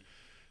succeed. And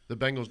the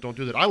Bengals don't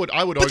do that. I would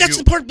argue. But that's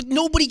the part. But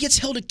nobody gets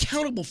held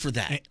accountable for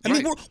that. I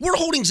mean, we're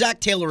holding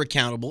Zach Taylor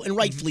accountable, and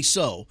rightfully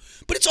so.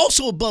 But it's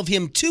also above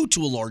him too,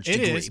 to a large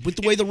degree, with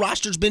the way the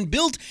roster's been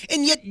built,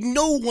 and yet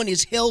no one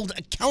is held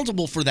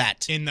accountable for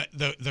that. And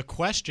the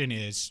question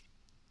is,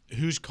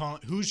 who's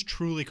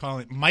truly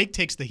calling? Mike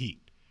takes the heat.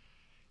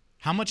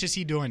 How much is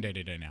he doing day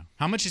to day now?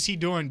 How much is he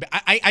doing?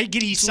 I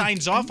get he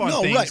signs off on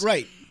things.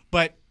 Right.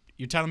 But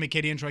you're telling me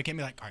Katie and Troy can't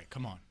be like, all right,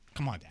 come on,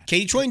 Dad.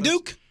 Katie, Troy, and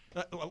Duke.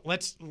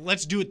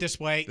 Let's do it this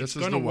way. This it's is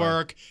going to the way.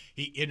 work.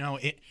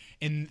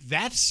 And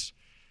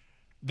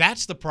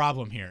that's the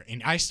problem here.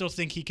 And I still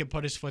think he can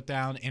put his foot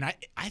down. And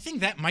I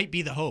think that might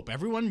be the hope.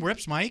 Everyone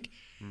rips Mike.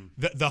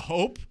 The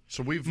hope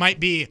might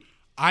be,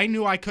 I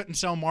knew I couldn't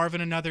sell Marvin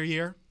another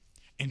year,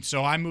 and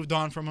so I moved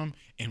on from him.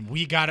 And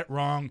we got it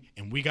wrong,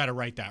 and we got to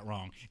right that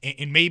wrong.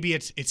 And maybe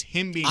it's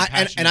him being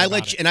passionate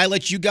about it. I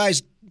let you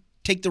guys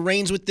take the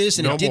reins with this,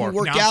 and it didn't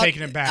work now out. I'm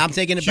taking it back. I'm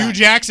taking it Hugh back.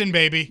 Jackson,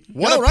 baby.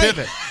 What a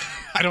pivot.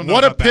 I don't know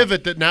what a about that.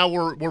 pivot that now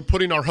we're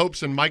putting our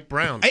hopes in Mike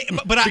Brown.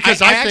 But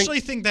Because I think- actually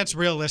think that's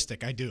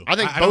realistic. I do. I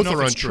think I both don't know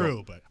are if it's untrue.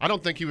 true, but I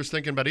don't think he was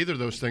thinking about either of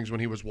those things when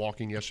he was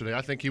walking yesterday.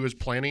 I think he was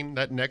planning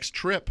that next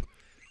trip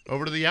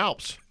over to the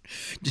Alps.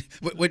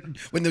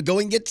 When the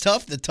going gets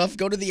tough, the tough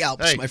go to the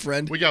Alps, Hey, my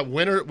friend. We got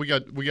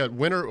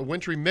a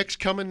wintry mix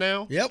coming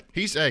now. Yep.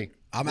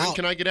 I'm out.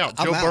 Can I get out?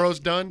 I'm Joe out. Burrow's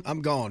done.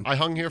 I'm gone. I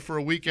hung here for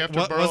a week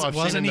after Burrow. I've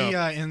wasn't seen he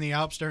enough. in the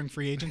Alps during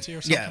free agency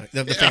or something?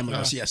 Yeah, the family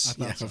was, yes.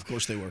 Yeah, of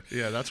course they were.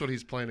 Yeah, that's what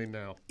he's planning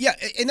now. Yeah,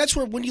 and that's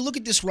where, when you look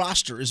at this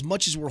roster, as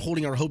much as we're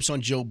holding our hopes on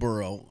Joe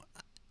Burrow,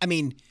 I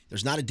mean,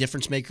 there's not a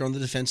difference maker on the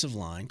defensive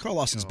line. Carl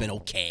Lawson's been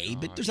okay,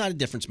 but there's not a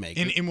difference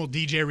maker. And will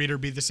DJ Reader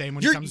be the same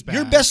when he comes back?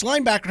 Your best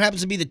linebacker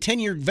happens to be the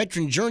 10-year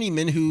veteran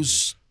journeyman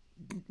who's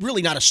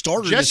really not a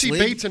starter in Jesse this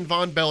league. Bates and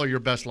Von Bell are your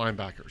best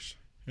linebackers.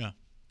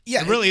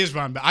 Yeah, it really is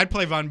Von Bell. I'd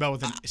play Von Bell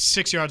within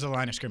 6 yards of the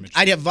line of scrimmage.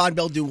 I'd have Von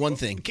Bell do one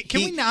thing.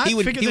 Can we not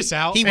figure this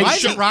out? He Why would,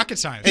 is it rocket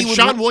science? And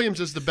Sean Williams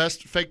is the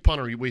best fake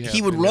punter we have.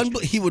 He would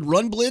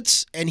run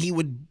blitz, and he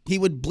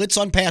would blitz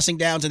on passing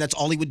downs, and that's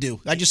all he would do.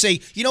 I'd just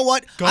say, you know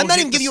what? I'm not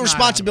even giving you a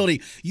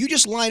responsibility. You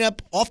just line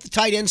up off the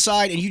tight end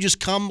side, and you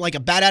just come like a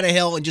bat out of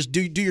hell and just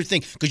do your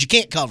thing, because you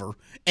can't cover.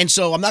 And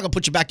so I'm not going to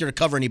put you back there to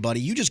cover anybody.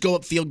 You just go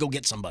upfield, go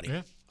get somebody.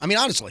 Yeah. I mean,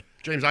 honestly.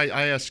 James, I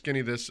asked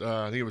Skinny this,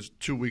 I think it was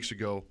 2 weeks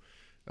ago.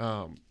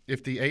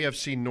 If the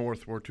AFC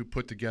North were to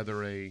put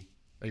together a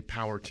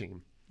power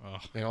team,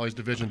 and all these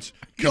divisions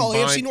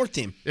combined, AFC North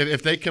team.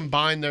 If they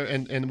combine their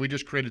and we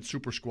just created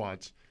super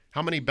squads,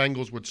 how many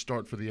Bengals would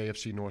start for the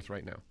AFC North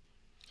right now?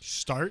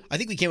 Start? I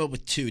think we came up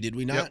with 2, did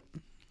we not? Yep.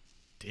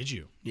 Did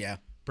you? Yeah.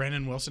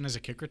 Brandon Wilson as a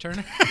kick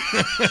returner?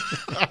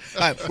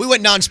 We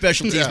went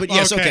non-special teams, but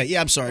yes, okay.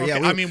 Yeah, I'm sorry. Okay.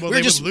 Yeah, I mean,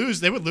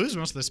 they would lose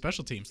most of the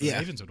special teams. The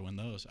Ravens would win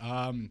those.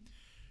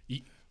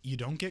 You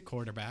don't get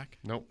quarterback.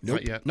 Nope.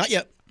 Not yet. Not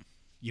yet.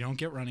 You don't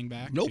get running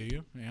back, Nope. do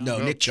you? Yeah. No,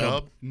 Nick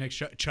Chubb.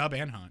 Chubb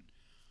and Hunt.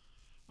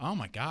 Oh,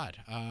 my God.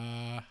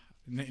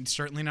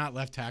 Certainly not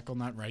left tackle,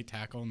 not right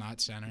tackle,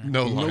 not center.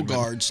 No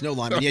guards, no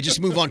linemen. Yeah,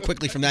 just move on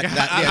quickly from that.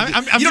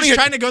 I'm just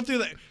trying to go through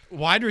the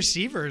wide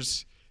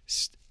receivers.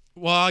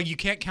 Well, you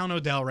can't count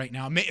Odell right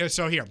now.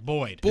 So here,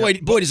 Boyd.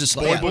 Boyd is a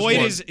slot.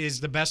 Boyd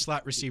is the best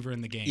slot receiver in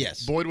the game.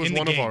 Yes. Boyd was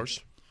one of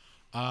ours.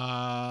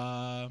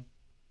 I'm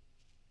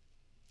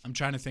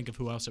trying to think of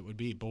who else it would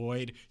be.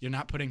 Boyd. You're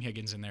not putting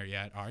Higgins in there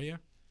yet, are you?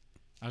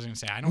 I was going to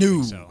say, I don't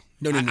think so.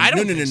 No. I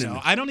don't think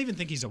so. I don't even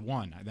think he's a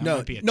 1. That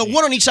might be a no, T.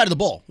 1 on each side of the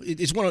ball. It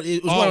was one on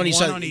each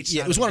side.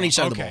 Yeah, it was one on each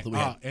side of the ball that we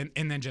had.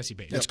 And then Jesse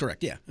Bates. That's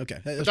correct. Yeah. Okay.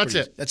 That's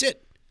it. That's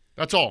it.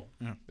 That's all.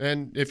 Yeah.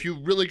 And if you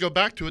really go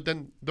back to it,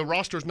 then the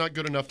roster's not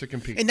good enough to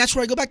compete. And that's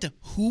where I go back to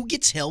who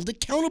gets held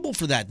accountable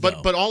for that,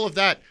 though. But all of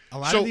that. A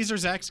lot of these are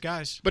Zach's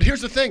guys. But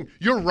here's the thing.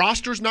 Your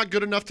roster's not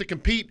good enough to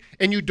compete,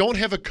 and you don't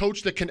have a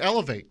coach that can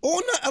elevate.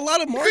 Oh, a lot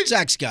of them aren't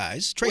Zach's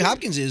guys. Trey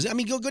Hopkins is. I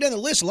mean, go down the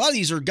list. A lot of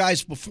these are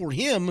guys before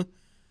him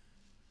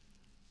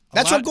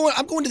That's what I'm going.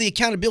 I'm going to the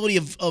accountability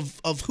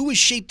of who has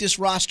shaped this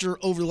roster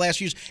over the last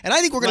few years, and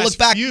I think we're going to look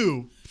back.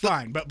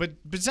 Fine, but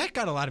Zach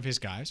got a lot of his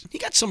guys. He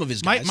got some of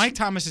his guys. Mike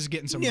Thomas is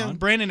getting some run.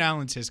 Brandon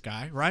Allen's his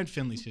guy. Ryan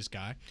Finley's his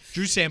guy.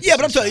 Drew Sample. Yeah,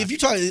 but I'm telling you, if you're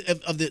talking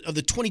of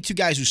the 22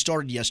 guys who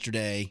started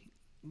yesterday,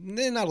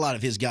 they're not a lot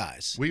of his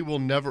guys.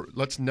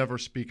 Let's never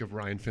speak of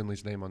Ryan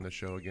Finley's name on this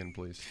show again,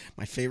 please.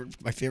 My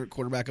favorite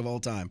quarterback of all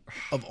time.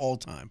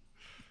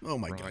 Oh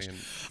my gosh.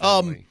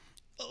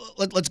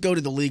 Let's go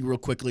to the league real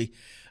quickly.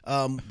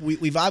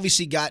 We've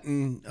obviously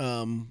gotten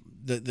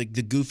the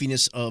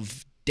goofiness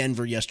of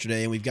Denver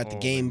yesterday, and we've got the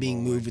game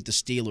being moved with the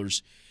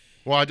Steelers.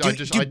 Well, I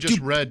just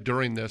read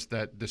during this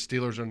that the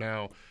Steelers are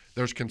now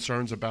there's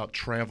concerns about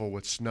travel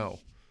with snow,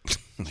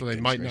 so they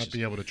might not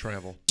be able to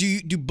travel.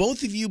 Do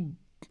both of you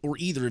or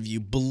either of you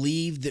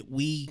believe that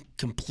we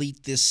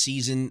complete this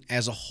season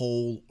as a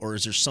whole, or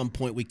is there some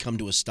point we come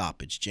to a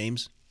stoppage,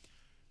 James?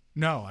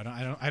 No,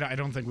 I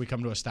don't think we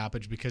come to a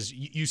stoppage because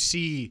you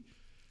see,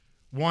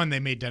 one, they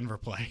made Denver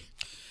play.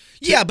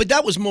 Yeah, but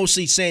that was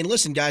mostly saying,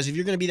 listen, guys, if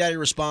you're going to be that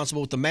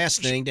irresponsible with the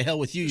mask thing, to hell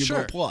with you, you're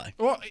going to play.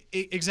 Well,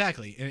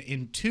 exactly.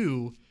 And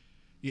two,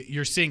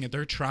 you're seeing it.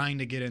 They're trying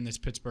to get in this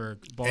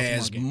Pittsburgh-Baltimore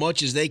as game.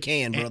 much as they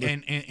can,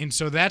 brother. And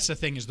so that's the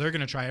thing is they're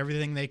going to try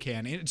everything they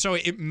can. And so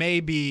it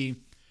may be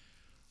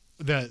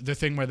the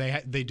thing where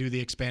they do the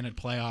expanded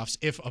playoffs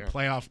if a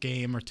playoff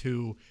game or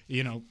two,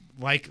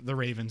 like the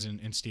Ravens and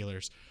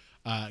Steelers,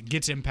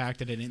 gets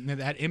impacted and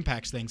that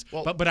impacts things.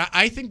 Well, but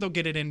I think they'll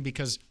get it in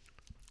because –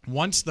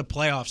 once the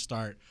playoffs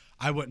start,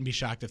 I wouldn't be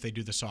shocked if they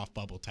do the soft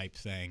bubble type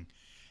thing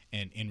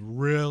and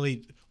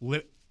really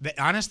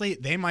honestly,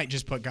 they might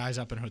just put guys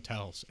up in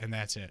hotels and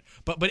that's it.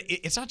 But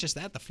it's not just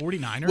that. The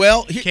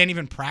 49ers can't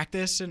even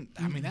practice. And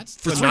I mean, that's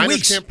for 3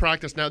 weeks. Can't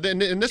practice now.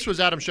 And this was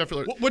Adam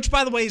Schefter. Which,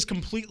 by the way, is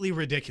completely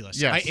ridiculous.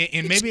 Yes.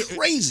 It's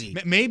crazy.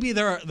 Maybe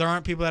there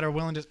aren't people that are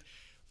willing to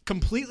 –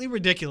 completely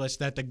ridiculous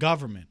that the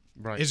government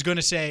is going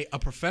to say a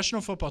professional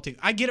football team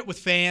 – I get it with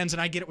fans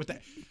and I get it with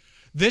that –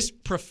 this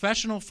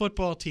professional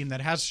football team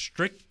that has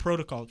strict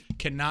protocol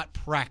cannot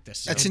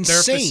practice That's in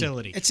insane. Their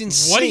facility. It's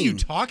insane. What are you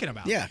talking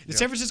about? Yeah. The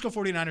San Francisco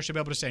 49ers should be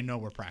able to say, no,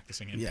 we're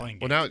practicing and playing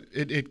games. Well, now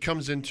it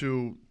comes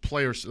into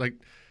players like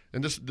 –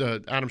 and this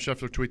the Adam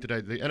Schefter tweet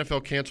today. The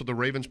NFL canceled the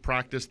Ravens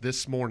practice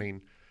this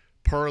morning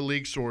per a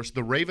league source.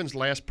 The Ravens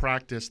last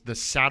practice the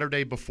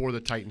Saturday before the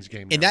Titans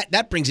game. And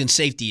that brings in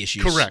safety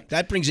issues. Correct.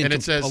 That brings in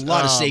a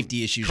lot of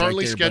safety issues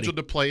currently right there, scheduled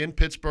to play in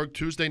Pittsburgh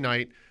Tuesday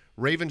night.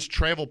 Ravens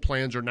travel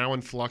plans are now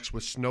in flux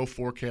with snow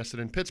forecasted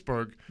in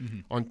Pittsburgh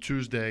on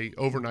Tuesday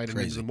overnight and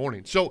into the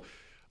morning. So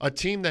a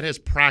team that has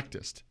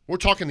practiced, we're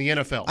talking the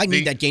NFL. I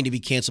need that game to be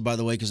canceled, by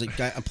the way, because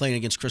I'm playing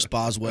against Chris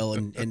Boswell,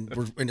 and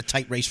we're in a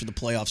tight race for the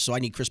playoffs, so I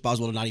need Chris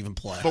Boswell to not even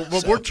play. But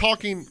we're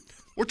talking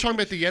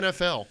about the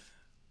NFL.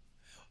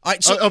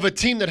 Of a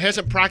team that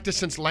hasn't practiced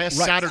since last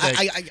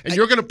Saturday, and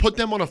you're going to put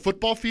them on a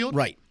football field?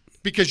 Right.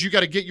 Because you got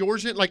to get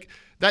yours in, like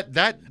that's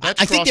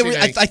I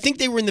think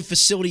they were in the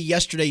facility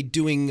yesterday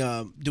doing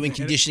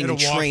conditioning and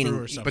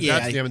training. But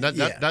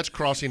that's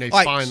crossing a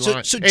fine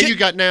line. And you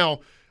got now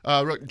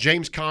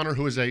James Conner,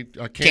 who is a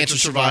cancer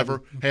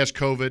survivor, has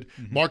COVID.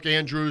 Mark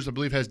Andrews, I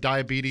believe, has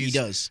diabetes. He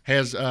does.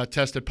 Has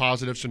tested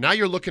positive. So now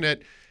you're looking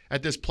at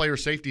this player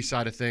safety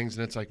side of things,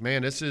 and it's like,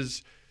 man, this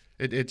is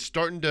it's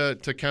starting to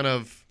kind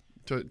of.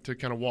 To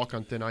kind of walk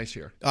on thin ice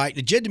here. All right,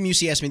 Jed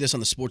DeMusi asked me this on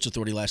the Sports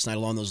Authority last night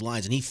along those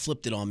lines, and he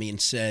flipped it on me and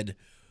said,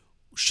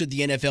 should the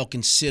NFL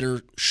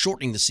consider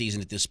shortening the season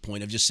at this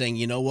point, of just saying,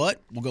 you know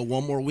what, we'll go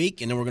one more week,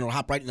 and then we're going to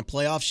hop right in the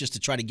playoffs just to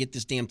try to get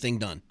this damn thing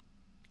done?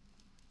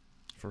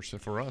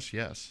 For us,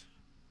 yes.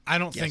 I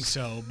don't think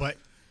so, but,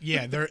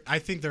 yeah, I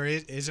think there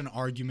is an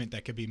argument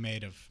that could be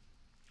made of,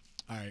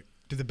 all right,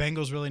 do the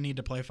Bengals really need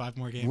to play 5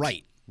 more games?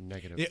 Right.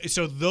 Negative.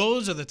 So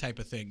those are the type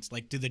of things.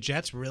 Like, do the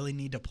Jets really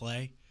need to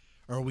play?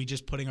 Or are we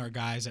just putting our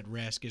guys at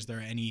risk? Is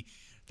there any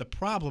 – the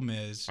problem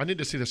is – I need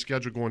to see the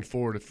schedule going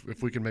forward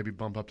if we can maybe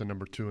bump up to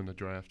number 2 in the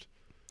draft.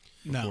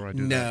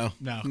 No.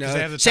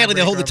 Sadly,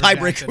 they hold the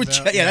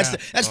tiebreaker. Yeah,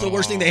 that's the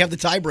worst thing. They have the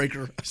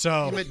tiebreaker.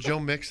 So you met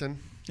Joe Mixon.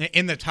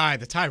 In the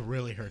tie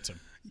really hurts him.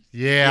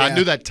 Yeah, I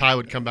knew that tie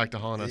would come back to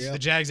haunt us. Yeah. The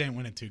Jags ain't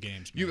winning 2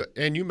 games.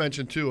 You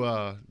mentioned, too,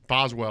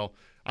 Boswell.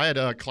 I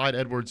had Clyde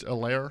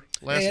Edwards-Helaire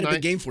last night. He had a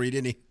big game for you,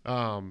 didn't he?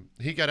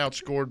 He got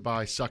outscored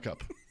by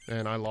Suckup.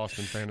 And I lost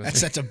in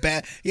fantasy. That's a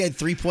bad. He had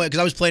 3 points because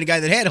I was playing a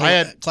guy that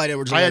had Clyde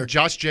Edwards-Helaire. I had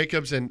Josh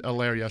Jacobs and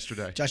Helaire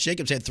yesterday. Josh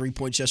Jacobs had 3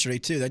 points yesterday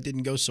too. That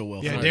didn't go so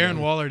well. Yeah, Darren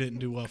Waller didn't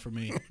do well for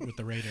me with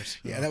the Raiders.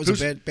 Yeah, that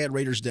was a bad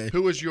Raiders day.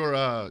 Who is your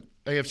AFC,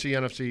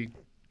 NFC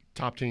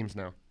top teams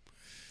now?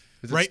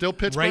 Is it still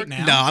Pittsburgh? Right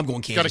now? No, I'm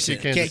going Kansas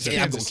City.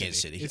 I'm going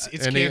Kansas City. It's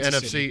and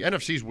Kansas the City.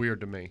 NFC is weird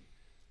to me.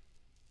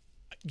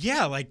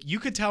 Yeah, like you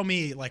could tell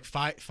me like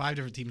five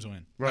different teams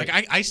win. Right.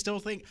 Like I still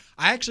think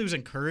I actually was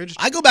encouraged.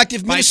 I go back to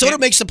if Minnesota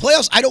makes the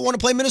playoffs, I don't want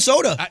to play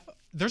Minnesota.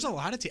 There's a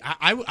lot of teams.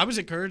 I was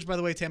encouraged by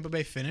the way Tampa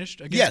Bay finished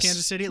against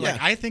Kansas City.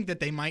 Like I think that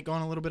they might go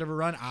on a little bit of a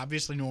run.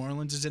 Obviously, New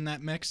Orleans is in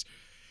that mix.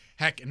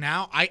 Heck,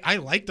 now I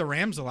like the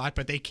Rams a lot,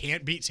 but they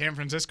can't beat San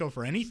Francisco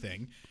for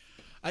anything.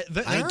 I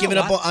ain't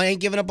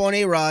giving up on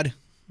A-Rod.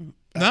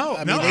 No, I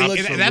mean, no. they look-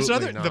 And that's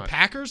Absolutely another. The not.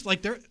 Packers,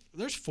 like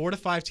there's 4 to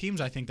 5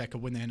 teams I think that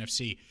could win the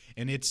NFC,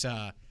 and it's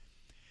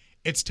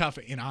tough.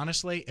 And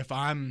honestly, if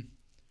I'm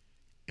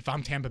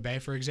Tampa Bay,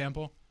 for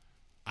example,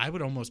 I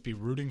would almost be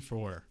rooting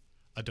for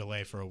a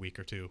delay for a week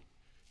or two.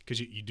 Because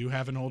you do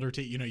have an older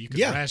team. You know, you could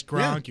rest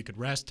Gronk, you could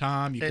rest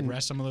Tom, you could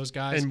rest some of those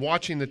guys. And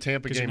watching the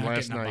Tampa 'Cause you're game not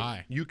last getting a night,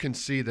 bye. you can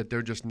see that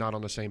they're just not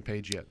on the same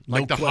page yet. No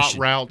Like the question.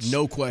 hot routes.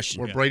 No question.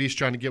 Where Yeah. Brady's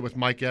trying to get with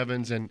Mike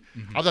Evans. And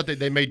I thought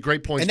they made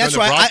great points And during that's the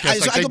why broadcast.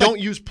 I they go back- don't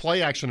use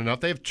play action enough.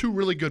 They have 2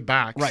 really good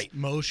backs. Right.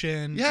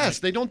 Motion. Yes,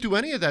 they don't do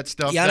any of that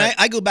stuff. Yeah, that- and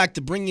I go back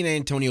to bringing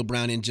Antonio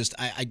Brown in. Just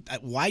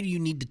why do you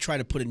need to try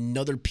to put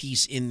another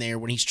piece in there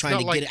when he's trying not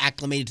to like- get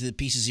acclimated to the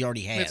pieces he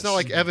already has? it's not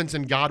like Evans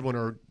and Godwin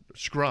are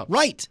scrubs.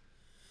 right.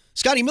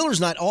 Scotty Miller's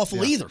not awful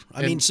Yeah. either. I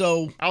And mean,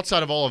 so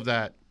outside of all of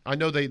that, I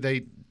know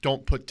they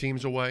don't put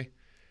teams away.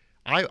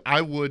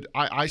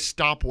 I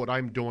stop what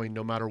I'm doing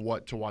no matter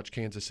what to watch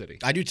Kansas City.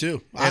 I do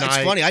too. And It's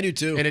funny, I do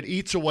too. And it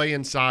eats away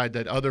inside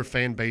that other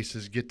fan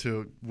bases get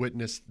to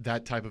witness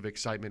that type of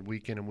excitement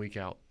week in and week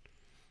out.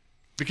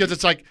 Because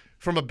it's like,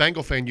 from a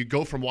Bengal fan, you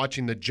go from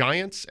watching the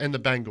Giants and the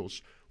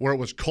Bengals, where it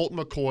was Colt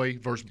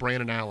McCoy versus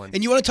Brandon Allen.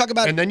 And you want to talk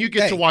about, And then you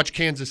get hey, to watch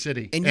Kansas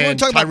City and you want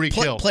to talk Tyreek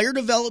about Hill. player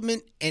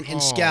development and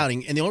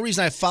scouting. And the only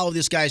reason I follow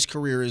this guy's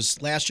career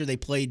is last year they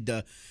played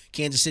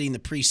Kansas City in the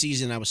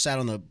preseason. I was sat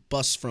on the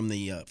bus from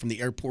the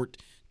airport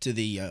to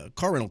the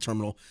car rental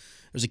terminal.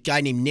 There's a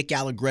guy named Nick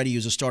Allegretti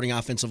who's a starting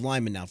offensive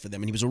lineman now for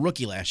them, and he was a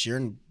rookie last year.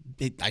 And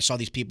I saw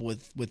these people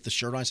with the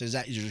shirt on. I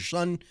said, "Is your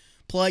son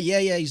play?"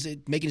 Yeah, he's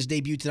making his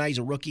debut tonight. He's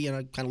a rookie, and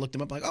I kind of looked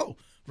him up like, "Oh,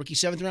 rookie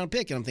 7th round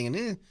pick," and I'm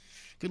thinking,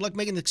 good luck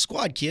making the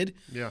squad, kid.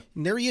 Yeah.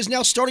 And there he is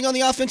now starting on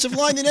the offensive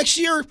line the next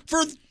year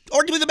for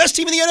arguably the best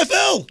team in the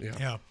NFL.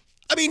 Yeah.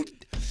 I mean,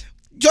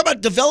 talk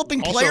about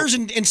developing Also- players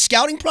and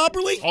scouting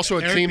properly. Also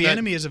a Eric team that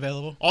Bieniemy is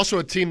available. also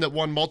a team that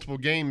won multiple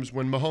games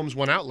when Mahomes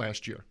went out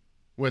last year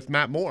with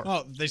Matt Moore.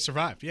 Oh, they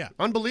survived. Yeah.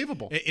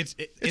 Unbelievable. It's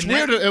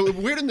Weird.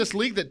 Weird in this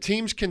league that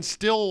teams can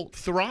still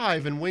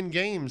thrive and win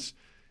games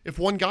if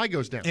one guy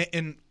goes down.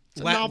 And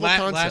It's a novel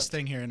concept. last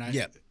thing here, and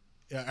Yeah.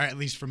 or at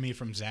least for me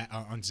from Zach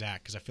on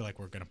Zach, because I feel like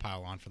we're going to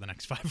pile on for the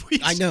next 5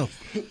 weeks. I know.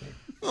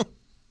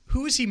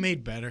 Who has he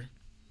made better?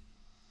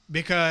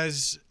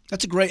 Because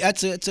That's a great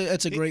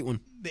great one.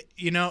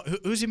 you know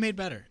who's he made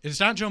better? It's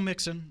not Joe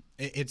Mixon.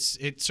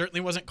 It certainly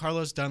wasn't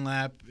Carlos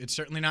Dunlap. It's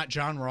certainly not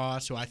John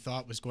Ross, who I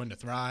thought was going to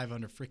thrive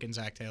under freaking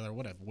Zach Taylor.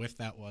 What a whiff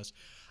that was.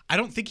 I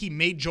don't think he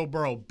made Joe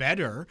Burrow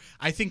better.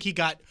 I think he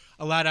got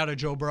a lot out of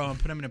Joe Burrow and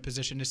put him in a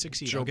position to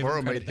succeed. Joe I'll give him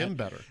Burrow credit made him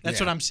that. better. That's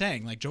Yeah. what I'm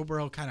saying. Like Joe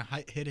Burrow kind of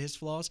hit his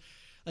flaws.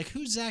 Like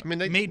who's Zach I mean,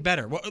 they- made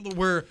better?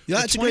 We're Yeah,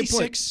 that's a great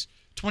point.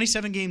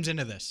 27 games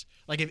into this.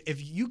 Like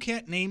if you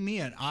can't name me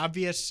an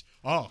obvious,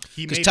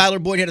 he Because made Tyler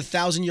Boyd had a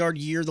 1,000-yard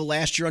year the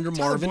last year under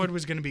Tyler Marvin. Boyd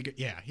was going to be good.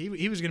 Yeah, he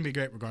was going to be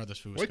great regardless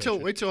of who was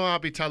coaching. Wait till how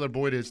happy Tyler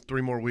Boyd is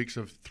 3 more weeks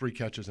of 3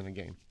 catches in a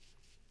game.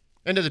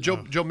 And to the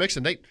Joe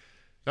Mixon,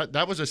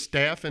 that was a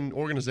staff and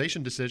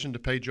organization decision to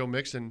pay Joe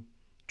Mixon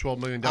 $12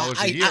 million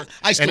a year.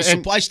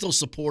 I still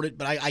support it,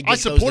 but I get I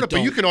those support that it, but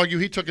you don't. can argue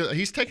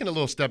he's taken a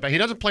little step back. He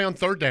doesn't play on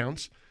 3rd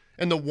downs,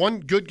 and the one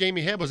good game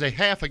he had was a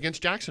half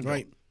against Jacksonville.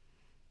 Right.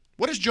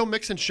 What has Joe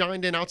Mixon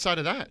shined in outside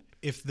of that?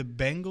 If the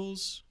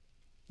Bengals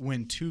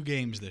win 2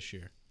 games this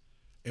year,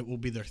 it will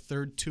be their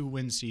 3rd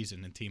 2-win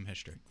season in team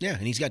history. Yeah,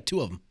 and he's got 2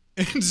 of them.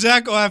 And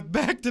Zach will have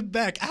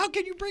back-to-back. How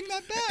can you bring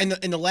that back?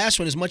 And the last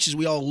one, as much as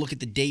we all look at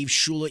the Dave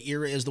Shula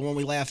era as the one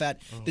we laugh at,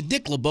 the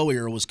Dick LeBeau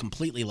era was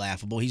completely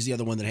laughable. He's the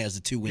other one that has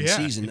the 2-win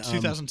season. It's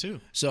 2002.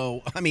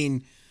 So, I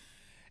mean,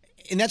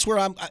 and that's where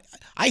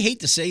I hate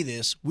to say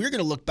this. We're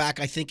going to look back,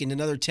 I think, in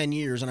another 10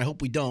 years, and I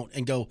hope we don't,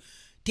 and go,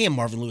 damn,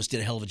 Marvin Lewis did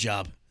a hell of a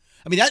job.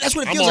 I mean, that's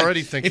what it I'm feels like.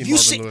 already thinking If you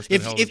Marvin Lewis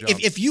did a hell of a job.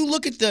 If you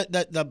look at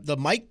the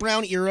Mike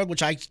Brown era,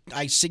 which I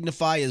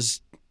signify as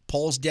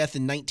Paul's death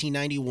in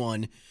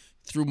 1991,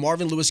 through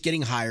Marvin Lewis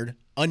getting hired,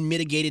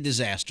 unmitigated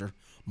disaster.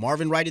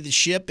 Marvin righted the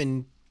ship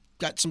and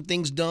got some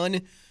things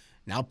done.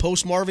 Now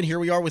post Marvin, here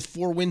we are with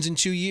 4 wins in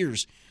 2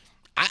 years.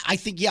 I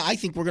think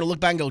we're going to look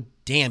back and go,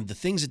 damn, the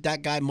things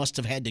that guy must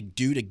have had to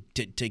do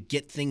to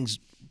get things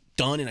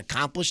done and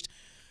accomplished.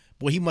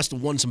 Boy, he must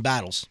have won some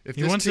battles. If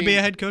He this wants to team- be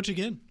a head coach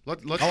again.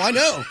 I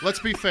know. Let's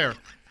be fair.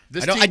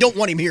 This I don't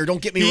want him here.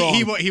 Don't get me wrong.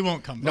 He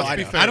won't come back. No, I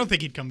know. I don't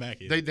think he'd come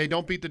back either. They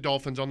don't beat the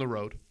Dolphins on the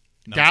road.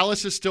 No.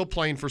 Dallas is still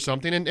playing for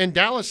something, and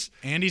Dallas.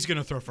 And he's going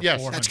to throw for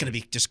Yes. 400. That's going to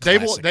be just They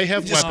classic. they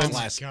have Just weapons.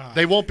 classic. God.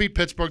 They won't beat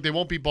Pittsburgh. They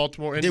won't beat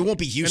Baltimore. And They won't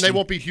beat Houston. And they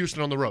won't beat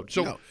Houston on the road.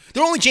 So No.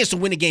 Their only chance to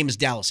win a game is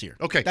Dallas here.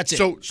 okay, That's it.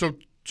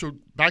 So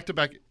back to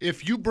back.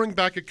 If you bring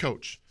back a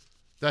coach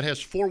that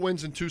has 4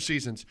 wins in 2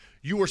 seasons,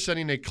 you are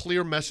sending a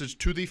clear message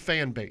to the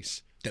fan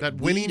base that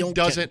we winning don't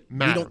doesn't care.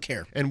 matter. We don't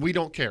care. And we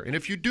don't care. And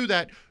if you do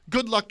that,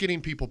 good luck getting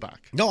people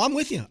back. No, I'm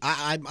with you.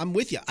 I'm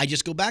with you. I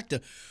just go back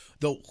to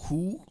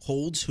who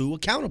holds who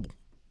accountable.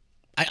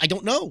 I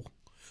don't know.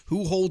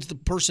 Who holds the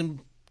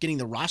person getting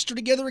the roster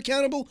together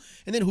accountable,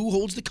 and then who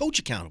holds the coach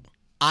accountable?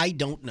 I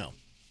don't know.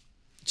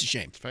 It's a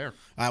shame. Fair.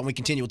 When we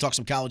continue, we'll talk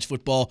some college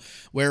football.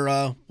 Where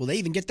will they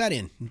even get that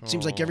in? It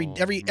seems like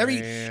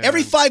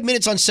every 5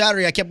 minutes on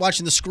Saturday, I kept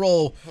watching the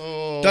scroll.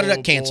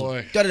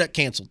 Canceled.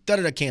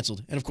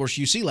 Canceled. And of course,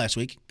 UC last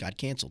week got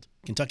canceled.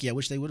 Kentucky, I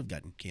wish they would have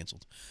gotten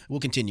canceled. We'll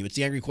continue. It's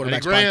the Angry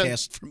Quarterbacks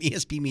podcast from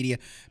ESP Media,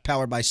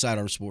 powered by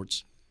Sidearm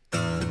Sports.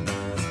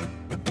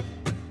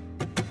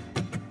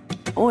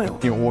 Oil.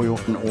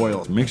 And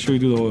oil. Make sure you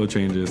do the oil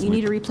changes. You need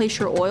to replace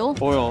your oil.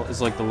 Oil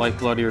is like the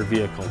lifeblood of your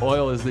vehicle.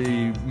 Oil is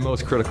the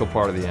most critical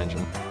part of the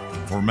engine.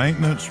 For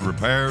maintenance,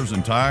 repairs,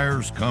 and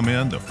tires, come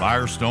in to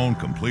Firestone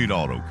Complete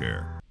Auto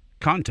Care.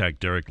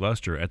 Contact Derek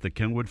Lester at the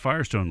Kenwood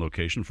Firestone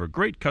location for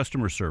great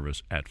customer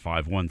service at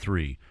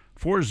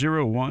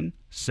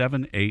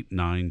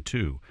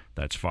 513-401-7892.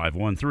 That's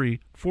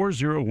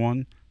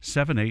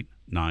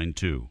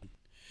 513-401-7892.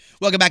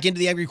 Welcome back into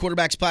the Angry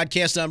Quarterbacks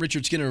podcast. I'm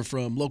Richard Skinner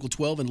from Local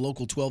 12 and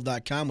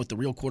Local12.com with the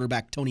real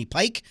quarterback, Tony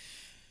Pike.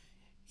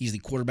 He's the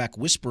quarterback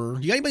whisperer.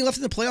 You got anybody left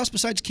in the playoffs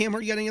besides Cam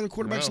Hurd? You got any other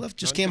quarterbacks left?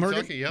 Just Cam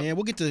Hurd? Yep. Yeah,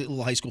 we'll get to a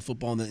little high school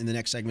football in the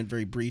next segment,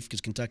 very brief,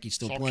 because Kentucky's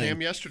still playing.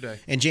 Cam yesterday.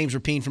 And James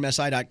Rapine from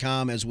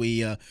SI.com as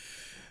we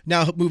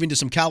now move into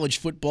some college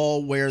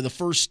football, where the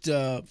first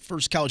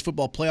college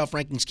football playoff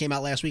rankings came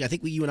out last week. I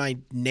think you and I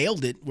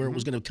nailed it where it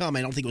was going to come.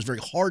 I don't think it was very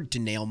hard to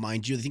nail,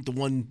 mind you. I think the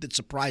one that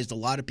surprised a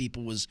lot of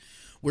people was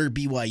where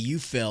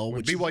BYU fell.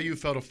 When BYU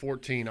fell to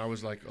 14, I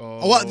was like,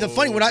 oh. Well, the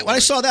funny, when I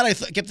saw that, I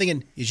kept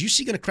thinking, is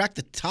UC going to crack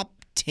the top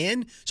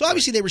 10? So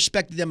obviously they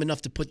respected them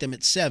enough to put them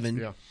at 7.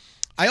 Yeah.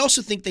 I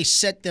also think they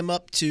set them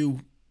up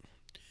to,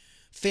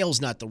 fail's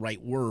not the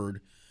right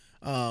word,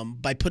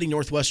 by putting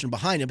Northwestern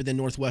behind them, but then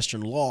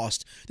Northwestern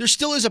lost. There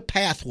still is a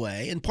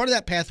pathway, and part of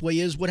that pathway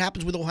is what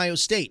happens with Ohio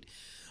State.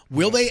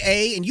 Will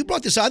they, and you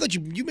brought this up, I thought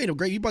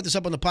you brought this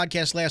up on the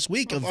podcast last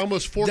week. Of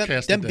almost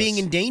forecasted them being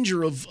in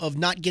danger of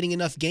not getting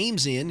enough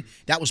games in.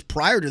 That was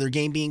prior to their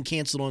game being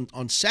canceled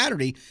on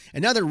Saturday,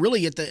 and now they're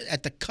really at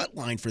the cut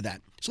line for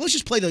that. So let's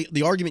just play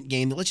the argument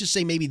game. Let's just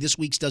say maybe this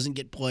week's doesn't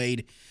get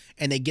played,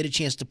 and they get a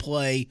chance to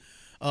play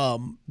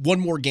one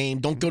more game,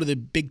 don't go to the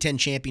Big Ten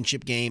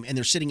championship game, and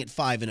they're sitting at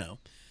 5-0.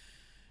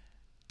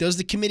 Does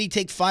the committee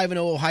take 5-0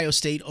 Ohio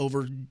State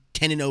over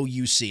 10-0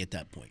 UC at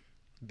that point?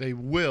 They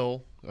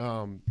will,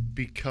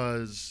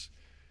 because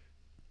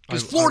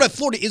Florida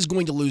is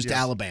going to lose to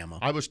Alabama.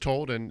 I was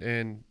told,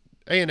 and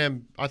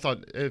A&M. I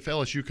thought if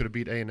LSU could have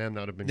beat A&M, that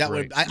would have been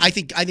great. I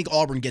think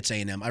Auburn gets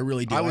A&M. I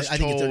really do. I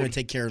think they're going to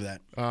take care of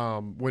that.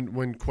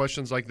 When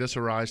questions like this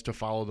arise, to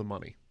follow the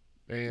money.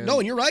 And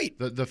you're right.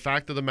 The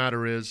fact of the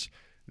matter is,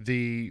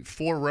 the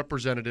 4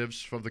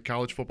 representatives of the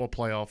college football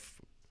playoff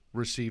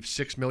receive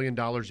 $6 million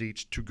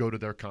each to go to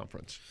their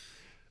conference.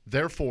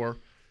 Therefore,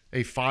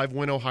 a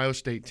 5-win Ohio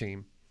State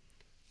team,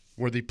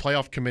 where the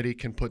playoff committee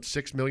can put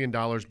 $6 million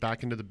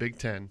back into the Big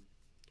Ten,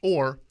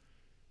 or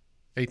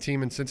a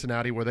team in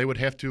Cincinnati where they would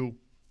have to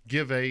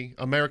give a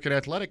American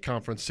Athletic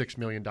Conference $6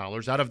 million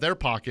out of their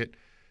pocket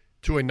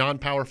to a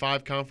non-Power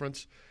 5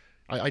 conference.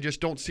 I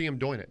just don't see them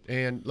doing it.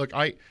 And look,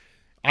 I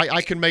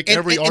can make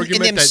every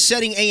argument and them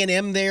setting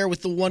A&M there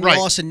with the one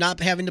loss and not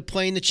having to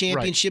play in the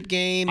championship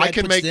game. That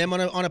puts them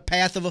on a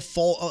path of a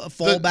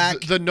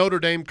fallback. The Notre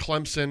Dame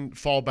Clemson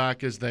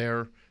fallback is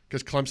there,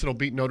 because Clemson will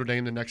beat Notre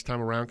Dame the next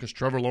time around, because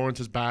Trevor Lawrence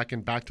is back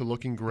and back to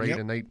looking great,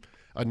 and they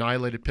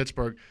annihilated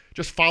Pittsburgh.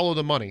 Just follow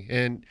the money,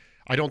 and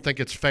I don't think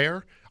it's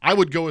fair. I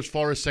would go as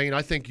far as saying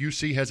I think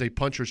UC has a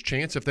puncher's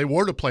chance if they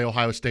were to play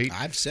Ohio State.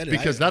 I've said it.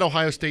 Because that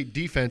Ohio State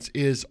defense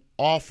is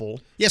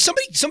awful. Yeah,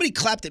 somebody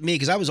clapped at me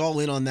because I was all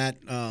in on that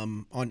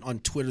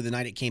on Twitter the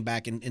night it came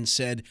back and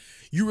said,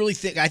 you really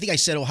think – I think I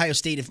said Ohio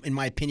State, in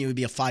my opinion, would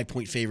be a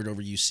 5-point favorite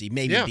over UC.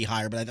 Maybe it'd be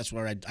higher, but that's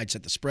where I'd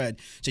set the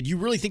spread. Said, you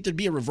really think there'd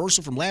be a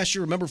reversal from last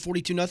year? Remember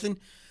 42-0?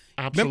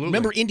 Absolutely.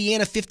 Remember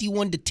Indiana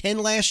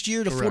 51-10 last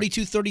year to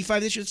 42-35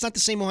 this year? It's not the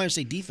same Ohio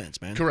State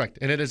defense, man. Correct,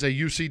 and it is a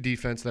UC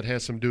defense that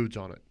has some dudes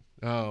on it.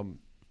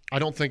 I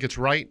don't think it's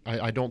right.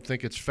 I don't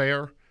think it's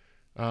fair.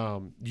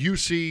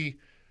 UC,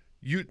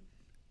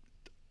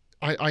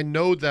 I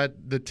know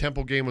that the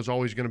Temple game was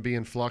always going to be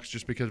in flux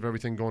just because of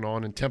everything going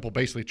on, and Temple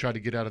basically tried to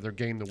get out of their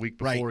game the week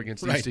before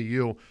against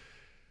ECU.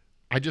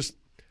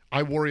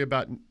 I worry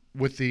about,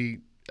 with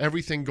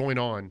everything going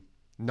on,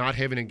 not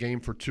having a game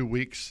for 2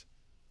 weeks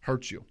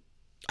hurts you.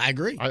 I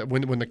agree.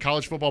 When the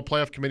College Football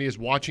Playoff Committee is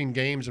watching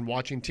games and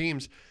watching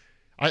teams,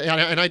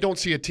 and I don't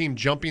see a team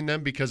jumping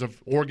them because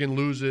of Oregon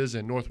loses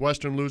and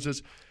Northwestern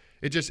loses.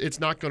 It's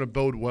not going to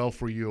bode well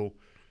for you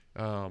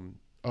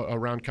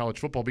around college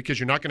football, because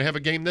you're not going to have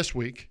a game this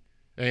week,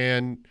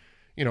 and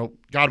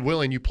God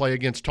willing, you play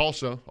against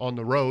Tulsa on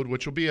the road,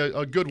 which will be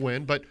a good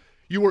win. But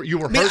you were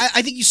hurt.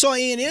 I think you saw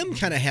A&M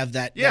kind of have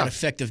that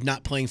effect of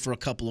not playing for a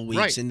couple of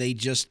weeks, and they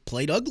just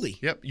played ugly.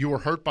 Yep, you were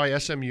hurt by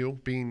SMU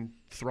being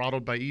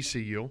throttled by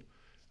ECU,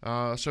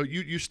 so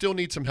you still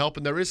need some help,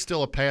 and there is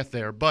still a path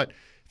there, but.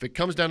 If it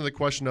comes down to the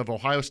question of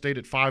Ohio State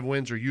at 5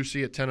 wins or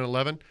UC at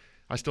 10-11,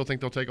 I still think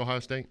they'll take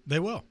Ohio State. They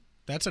will.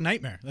 That's a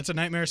nightmare. That's a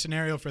nightmare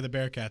scenario for the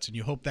Bearcats, and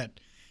you hope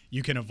that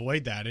you can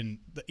avoid that. And,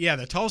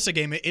 the Tulsa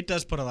game, it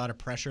does put a lot of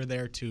pressure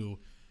there to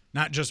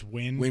Not just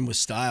win. Win with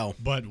style.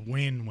 But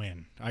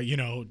win.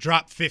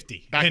 Drop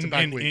 50.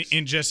 Back-to-back weeks.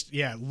 And just,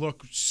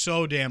 look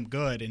so damn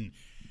good. And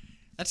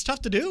that's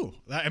tough to do.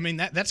 I mean,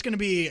 that's going to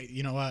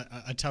be,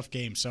 a tough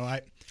game. So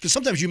Because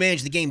sometimes you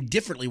manage the game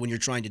differently when you're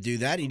trying to do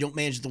that, and you don't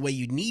manage it the way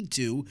you need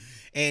to,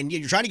 and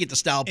you're trying to get the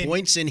style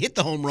points and hit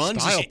the home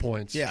runs. Style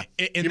points. Yeah.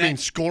 You mean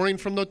scoring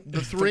from the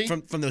three?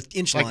 From the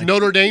inch line. Like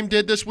Notre Dame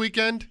did this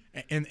weekend?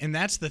 And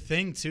that's the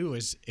thing, too,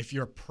 is if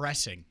you're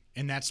pressing,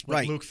 and that's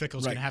what Luke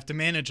Fickell's going to have to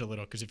manage a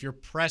little, because if you're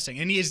pressing,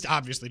 and he has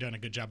obviously done a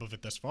good job of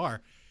it thus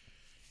far,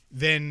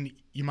 then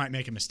you might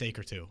make a mistake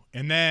or two.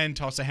 And then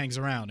Tulsa hangs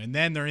around, and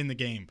then they're in the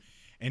game.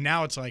 And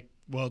now it's like,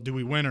 well, do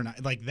we win or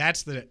not? Like,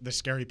 that's the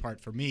scary part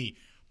for me,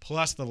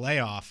 plus the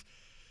layoff.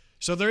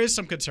 So there is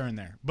some concern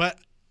there. But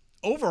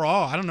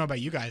overall, I don't know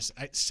about you guys.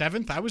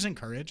 7th, I was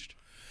encouraged.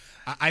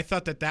 I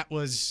thought that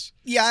was...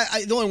 Yeah,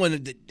 the only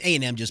one that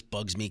A&M just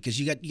bugs me because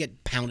you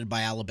get pounded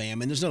by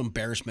Alabama, and there's no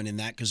embarrassment in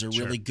that because they're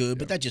really good,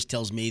 but that just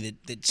tells me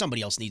that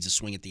somebody else needs to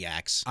swing at the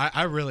axe.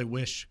 I really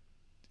wish,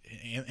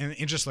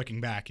 and just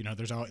looking back,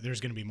 there's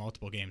going to be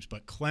multiple games,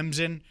 but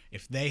Clemson,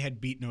 if they had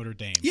beat Notre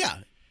Dame... Yeah.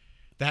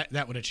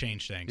 That would have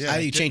changed things. Yeah,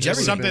 you change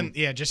everything.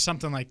 Just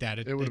something like that.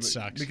 It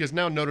sucks. Because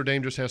now Notre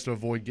Dame just has to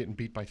avoid getting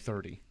beat by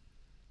 30.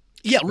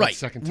 Yeah, right.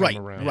 Second time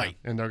around. Right.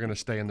 And they're going to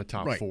stay in the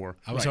top 4.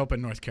 I was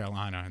hoping North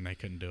Carolina, and they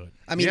couldn't do it.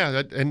 I mean,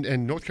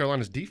 and North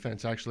Carolina's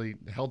defense actually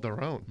held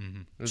their own.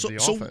 Mm-hmm. It was the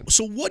offense.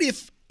 So what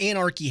if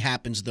anarchy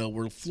happens, though,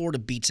 where Florida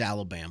beats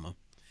Alabama,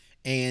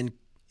 and,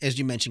 as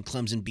you mentioned,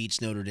 Clemson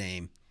beats Notre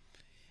Dame?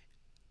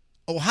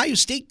 Ohio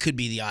State could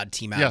be the odd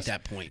team out at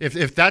that point.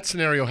 If that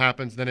scenario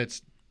happens, then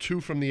it's 2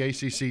 from the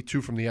ACC,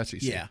 2 from the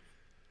SEC. Yeah.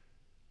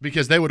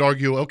 Because they would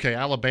argue, okay,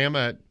 Alabama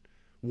at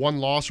 1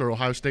 loss or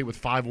Ohio State with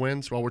 5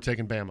 wins, well, we're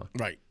taking Bama.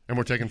 Right. And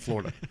we're taking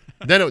Florida.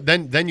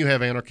 then you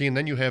have anarchy, and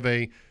then you have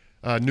a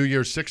New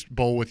Year's Six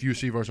bowl with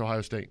UC versus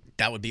Ohio State.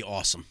 That would be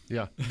awesome.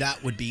 Yeah.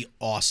 That would be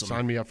awesome.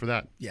 Sign me up for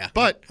that. Yeah.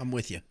 But I'm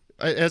with you.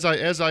 As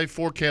I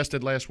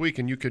forecasted last week,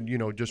 and you could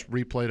just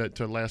replay that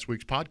to last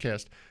week's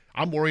podcast,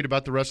 I'm worried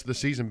about the rest of the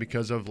season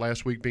because of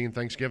last week being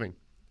Thanksgiving.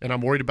 And I'm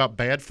worried about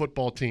bad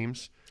football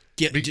teams.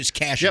 Just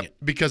cashing it.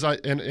 Because I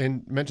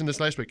mentioned this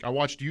last week. I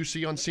watched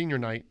UC on senior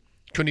night,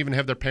 couldn't even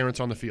have their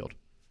parents on the field.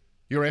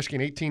 You're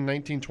asking 18,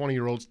 19,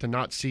 20-year-olds to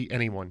not see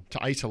anyone,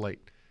 to isolate.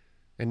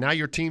 And now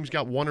your team's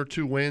got 1 or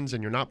 2 wins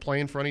and you're not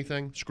playing for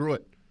anything? Screw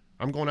it.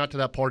 I'm going out to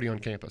that party on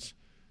campus.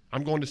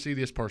 I'm going to see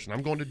this person.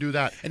 I'm going to do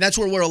that. And that's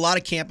where a lot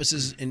of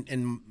campuses,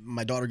 and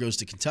my daughter goes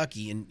to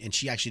Kentucky, and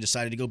she actually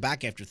decided to go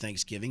back after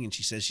Thanksgiving, and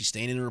she says she's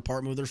staying in her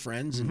apartment with her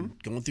friends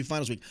and going through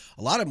finals week.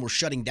 A lot of them were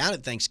shutting down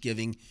at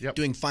Thanksgiving,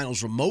 doing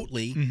finals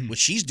remotely, which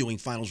she's doing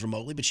finals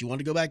remotely, but she wanted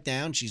to go back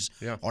down. She's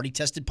already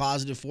tested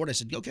positive for it. I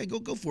said, okay,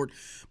 go for it.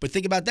 But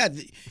think about that.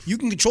 You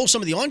can control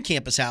some of the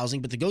on-campus housing,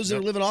 but those that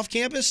are living off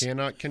campus,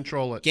 cannot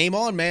control it. Game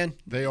on, man.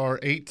 They are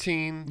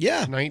 18,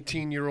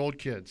 19-year-old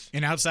kids.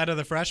 And outside of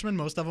the freshmen,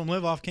 most of them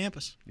live off campus.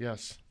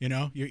 Yes.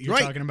 You're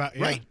talking about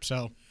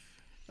So,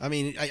 I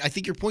mean, I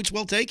think your point's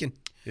well taken.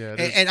 Yeah,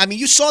 and I mean,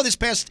 you saw this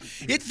past.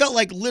 It felt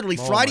like literally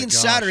Friday and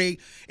Saturday,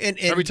 and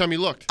every time you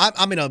looked.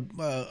 I'm in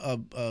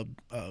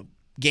a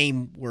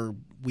game where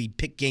we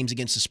pick games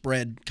against the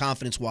spread,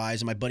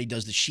 confidence-wise, and my buddy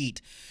does the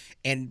sheet.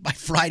 And by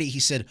Friday,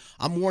 he said,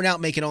 "I'm worn out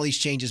making all these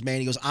changes,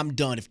 man." He goes, "I'm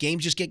done. If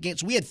games just get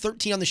games." So we had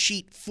 13 on the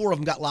sheet. 4 of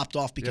them got lopped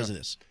off because of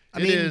this.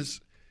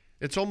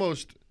 It's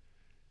almost.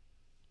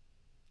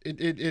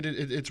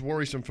 It's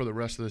worrisome for the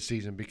rest of the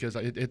season because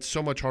it's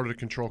so much harder to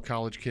control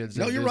college kids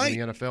than it is in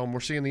the NFL. And we're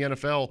seeing the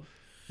NFL,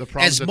 the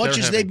problems as much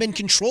as they've been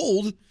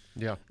controlled,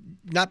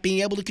 not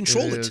being able to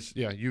control it.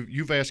 Yeah,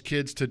 you've asked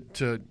kids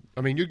to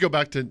I mean, you'd go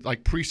back to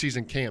like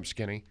preseason camp,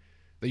 Skinny,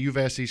 that you've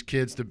asked these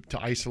kids to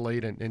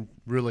isolate and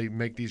really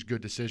make these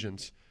good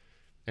decisions.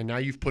 And now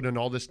you've put in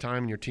all this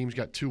time and your team's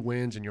got 2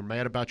 wins and you're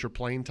mad about your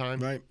playing time.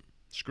 Right.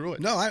 Screw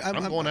it. No,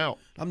 I'm going out.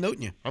 I'm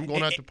noting you. I'm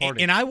going out to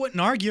party. And I wouldn't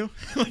argue.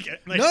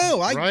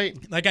 Right.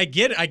 I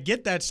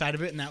get that side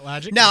of it and that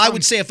logic. Now, I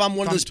would say if I'm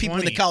one of those people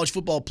in the college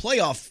football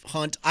playoff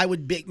hunt, I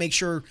would make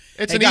sure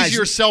it's an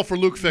easier sell for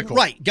Luke Fickell,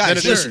 right,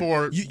 guys, than it is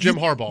for Jim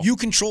Harbaugh. You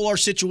control our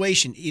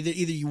situation. Either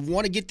you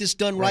want to get this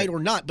done right or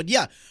not. But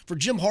yeah, for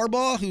Jim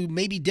Harbaugh, who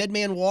may be dead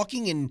man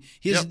walking and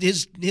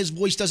his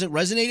voice doesn't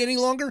resonate any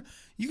longer,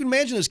 you can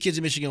imagine those kids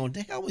in Michigan going,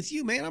 "The hell with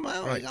you, man! I'm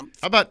out." Right.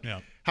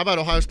 How about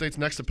Ohio State's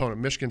next opponent,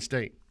 Michigan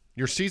State?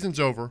 Your season's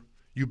over.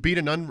 You beat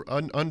an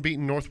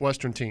unbeaten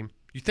Northwestern team.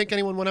 You think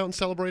anyone went out and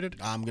celebrated?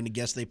 I'm going to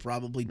guess they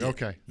probably did.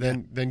 Okay.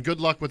 Then good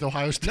luck with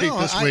Ohio State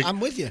this week. I'm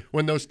with you.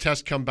 When those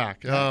tests come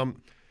back. Right.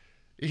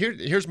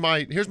 Here's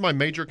my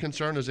major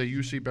concern as a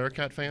UC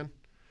Bearcat fan.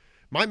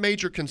 My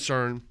major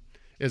concern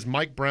is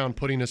Mike Brown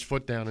putting his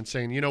foot down and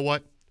saying, you know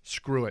what?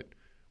 Screw it.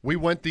 We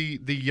went the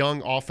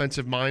young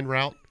offensive mind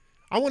route.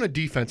 I want a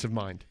defensive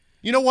mind.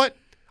 You know what?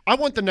 I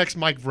want the next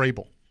Mike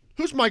Vrabel.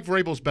 Who's Mike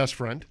Vrabel's best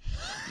friend?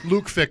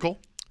 Luke Fickell.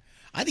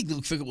 I think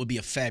Luke Fickell would be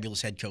a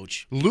fabulous head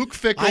coach. Luke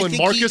Fickell and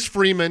Marcus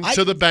Freeman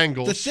to the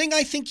Bengals. The thing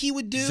I think he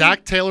would do.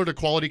 Zach Taylor to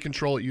quality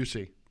control at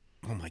UC.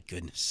 Oh, my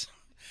goodness.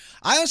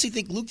 I honestly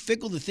think Luke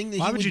Fickell, the thing that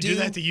he would do. Why would you do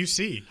that to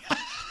UC?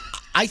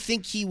 I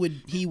think he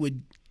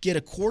would get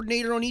a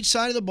coordinator on each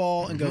side of the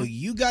ball and go,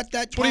 you got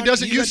that part, what he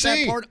does at you got UC.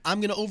 that part, I'm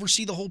going to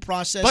oversee the whole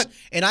process.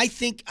 And I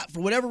think,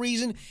 for whatever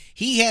reason,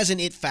 he has an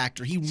it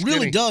factor. He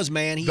really does,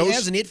 man. He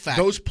has an it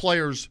factor. Those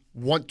players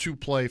want to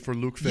play for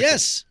Luke Fickell.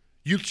 Yes.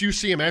 You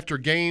see him after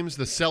games,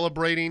 the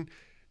celebrating.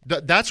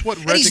 That's what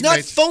resonates. And he's not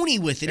phony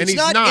with it. And It's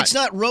he's not. It's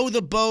not row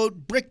the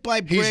boat, brick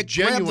by brick,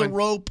 grab the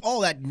rope,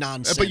 all that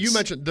nonsense. But you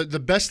mentioned the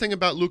best thing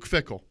about Luke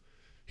Fickell.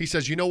 He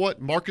says, you know what?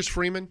 Marcus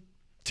Freeman,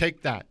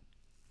 take that.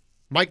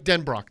 Mike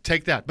Denbrock,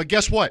 take that. But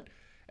guess what?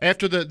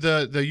 After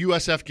the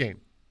USF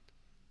game,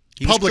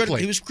 he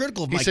was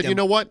critical of Mike He said, Denbrock. you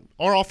know what?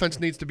 Our offense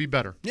needs to be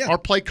better. Yeah. Our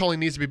play calling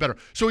needs to be better.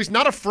 So he's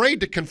not afraid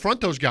to confront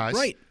those guys.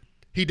 Right.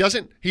 He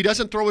doesn't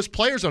throw his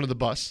players under the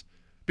bus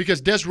because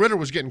Des Ridder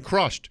was getting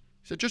crushed.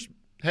 He said, just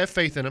have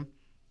faith in him.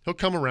 He'll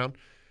come around.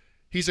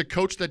 He's a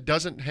coach that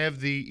doesn't have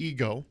the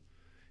ego.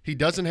 He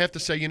doesn't have to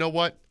say, you know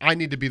what? I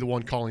need to be the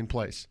one calling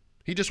plays.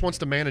 He just wants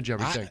to manage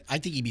everything. I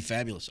think he'd be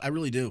fabulous. I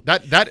really do.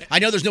 That I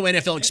know there's no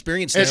NFL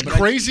experience there. As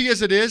crazy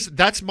as it is,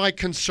 that's my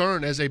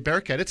concern as a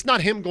Bearcat. It's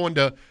not him going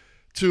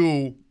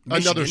to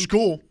another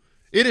school.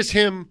 It is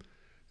him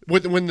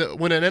when an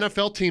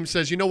NFL team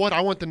says, you know what, I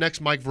want the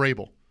next Mike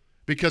Vrabel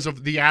because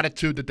of the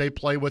attitude that they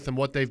play with and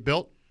what they've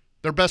built.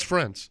 They're best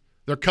friends.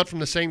 They're cut from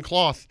the same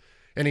cloth,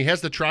 and he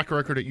has the track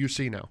record at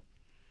UC now.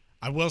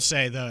 I will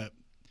say the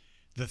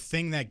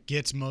thing that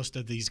gets most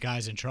of these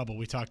guys in trouble,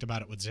 we talked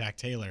about it with Zach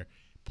Taylor,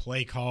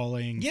 play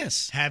calling,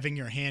 having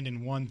your hand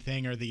in one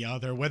thing or the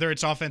other, whether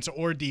it's offense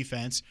or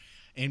defense,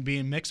 and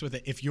being mixed with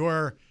it. If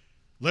you're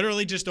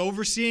literally just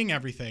overseeing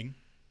everything,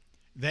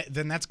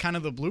 then that's kind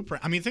of the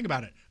blueprint. I mean, think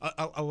about it.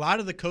 A lot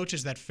of the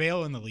coaches that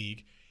fail in the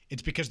league,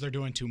 it's because they're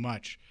doing too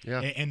much.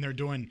 Yeah. And they're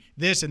doing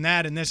this and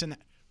that and this and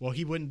that. Well,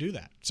 he wouldn't do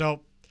that.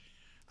 So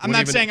I'm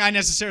not saying I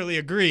necessarily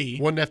agree.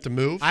 Wouldn't have to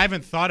move. I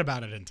haven't thought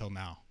about it until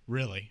now,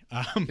 really.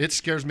 It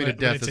scares me to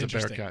death as a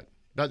Bearcat.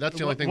 That's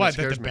the only thing that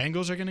scares me. That the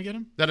Bengals are going to get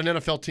him? That an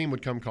NFL team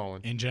would come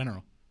calling. In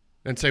general.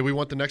 And say, we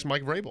want the next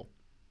Mike Vrabel.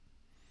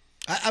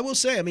 I will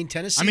say,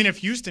 Tennessee. If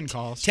Houston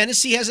calls.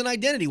 Tennessee has an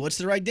identity. What's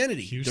their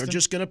identity? Houston? They're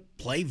just going to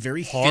play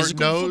very hard-nosed,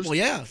 physical football.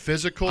 Yeah.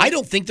 Physical. I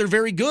don't think they're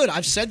very good.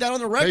 I've said that on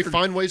the record. They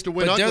find ways to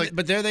win ugly.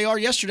 But there they are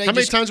yesterday. How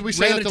many times have we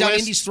said that the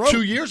last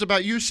 2 years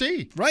about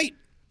UC? Right.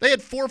 They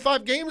had 4 or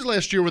 5 games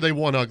last year where they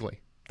won ugly.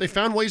 They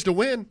found ways to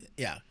win.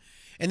 Yeah.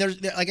 And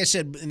there's, like I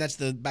said, and that's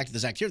back to the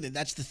Zach here,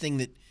 that's the thing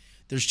that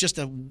there's just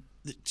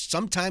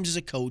sometimes as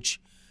a coach,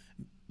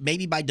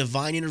 maybe by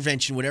divine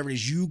intervention, whatever it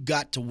is, you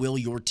got to will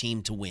your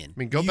team to win.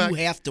 You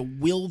have to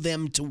will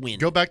them to win.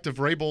 Go back to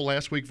Vrabel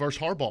last week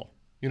versus Harbaugh.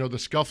 The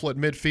scuffle at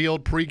midfield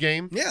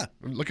pregame. Yeah.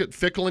 Look at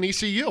Fickell and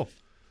ECU.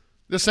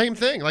 The same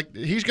thing. Like,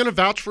 he's going to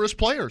vouch for his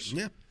players.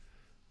 Yeah.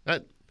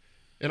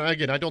 And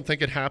again, I don't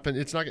think it happened.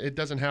 It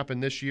doesn't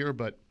happen this year,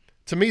 but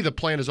to me, the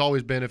plan has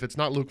always been if it's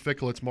not Luke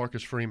Fickell, it's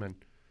Marcus Freeman.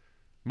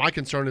 My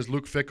concern is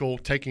Luke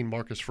Fickell taking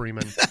Marcus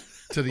Freeman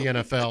to the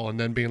NFL and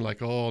then being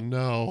like, oh,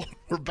 no,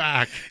 we're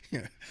back.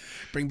 Yeah.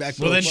 Bring back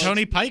Well, then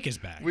Tony Pike is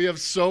back. We have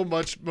so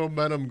much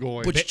momentum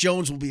going. Butch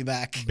Jones will be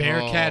back.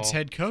 Bearcats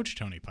head coach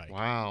Tony Pike.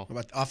 Wow. What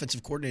about the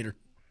offensive coordinator?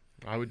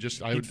 I would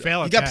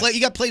fail at that.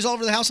 You got plays all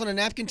over the house on a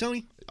napkin,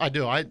 Tony? I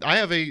do. I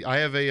have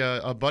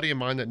a buddy of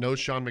mine that knows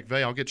Sean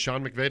McVay. I'll get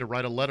Sean McVay to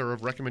write a letter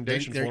of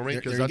recommendation for me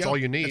because that's all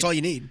you need. That's all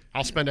you need.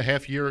 I'll spend a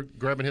half year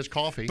grabbing his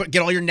coffee. But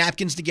get all your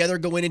napkins together,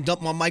 go in and dump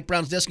them on Mike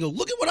Brown's desk and go,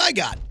 look at what I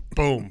got.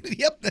 Boom.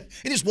 Yep.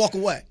 And just walk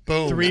away.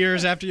 Boom. 3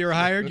 years after you're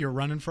hired, you're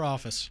running for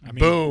office.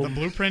 Boom. The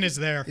blueprint is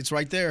there. It's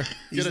right there.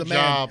 He's Get a the man.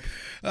 job.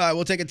 All right,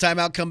 we'll take a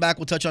timeout, come back.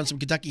 We'll touch on some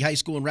Kentucky high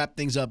school and wrap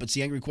things up. It's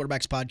the Angry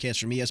Quarterbacks podcast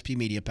from ESP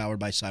Media, powered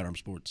by Sidearm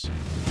Sports.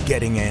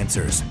 Getting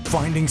answers,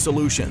 finding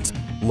solutions.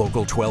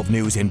 Local 12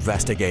 News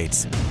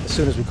investigates. As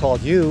soon as we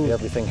called you,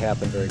 everything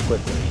happened very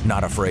quickly.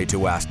 Not afraid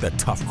to ask the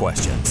tough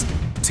questions.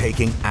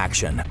 Taking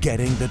action,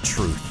 getting the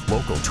truth.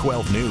 Local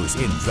 12 News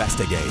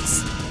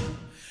investigates.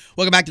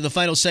 Welcome back to the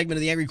final segment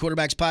of the Angry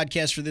Quarterbacks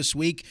podcast for this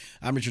week.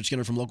 I'm Richard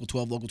Skinner from Local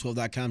 12,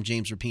 Local12.com,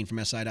 James Rapine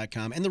from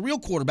SI.com, and the real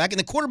quarterback, and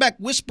the quarterback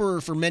whisperer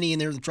for many in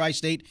there in the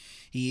tri-state,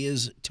 he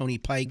is Tony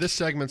Pike. This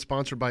segment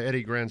sponsored by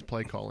Eddie Grant's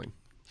play calling.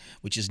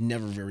 Which is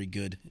never very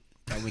good.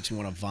 That makes me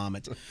want to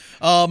vomit.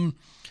 On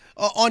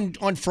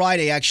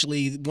Friday,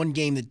 actually, one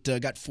game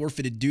that got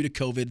forfeited due to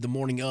COVID, the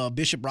morning of,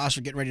 Bishop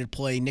Rossford getting ready to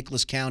play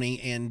Nicholas County,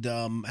 and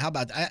how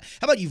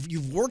about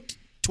you've worked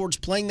towards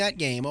playing that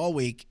game all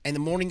week, and the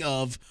morning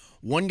of,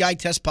 one guy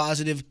test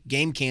positive,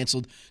 game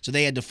canceled, so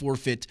they had to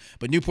forfeit.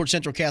 But Newport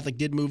Central Catholic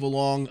did move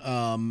along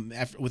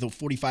with a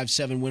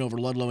 45-7 win over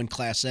Ludlow in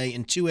Class A.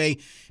 In 2A,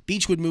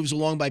 Beechwood moves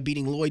along by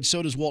beating Lloyd.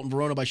 So does Walton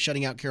Verona by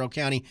shutting out Carroll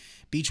County.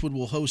 Beechwood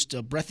will host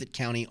Breathitt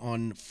County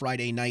on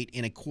Friday night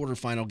in a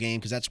quarterfinal game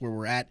because that's where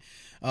we're at.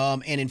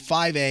 And in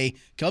 5A,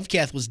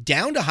 GovCath was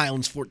down to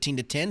Highlands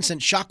 14-10,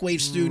 sent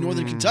shockwaves through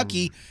Northern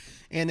Kentucky.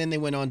 And then they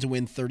went on to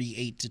win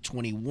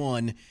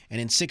 38-21. And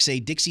in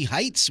 6A, Dixie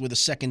Heights with a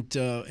second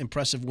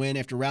impressive win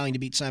after rallying to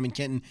beat Simon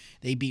Kenton.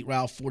 They beat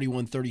Ralph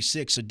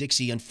 41-36. So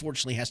Dixie,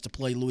 unfortunately, has to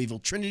play Louisville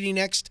Trinity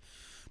next.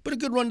 But a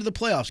good run to the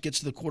playoffs, gets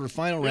to the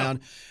quarterfinal round.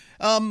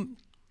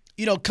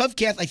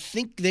 Covcath, I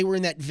think they were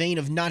in that vein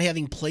of not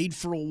having played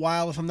for a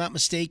while, if I'm not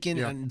mistaken,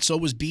 and so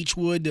was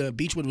Beechwood.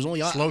 Beechwood was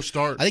only slow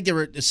start. I think it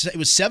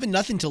was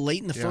 7-0 till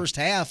late in the first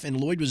half, and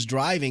Lloyd was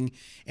driving,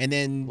 and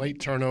then late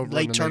turnover,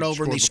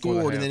 and they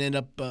scored, and then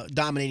ended up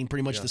dominating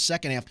pretty much the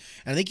second half.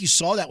 And I think you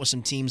saw that with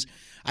some teams.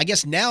 I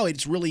guess now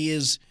it really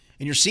is,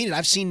 and you're seeing it.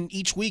 I've seen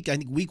each week. I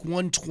think week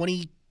 1,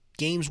 20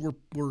 games were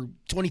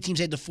 20 teams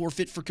had to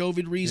forfeit for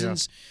COVID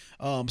reasons.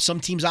 Yeah. Some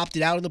teams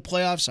opted out of the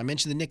playoffs. I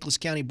mentioned the Nicholas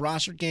County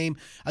Brossard game.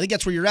 I think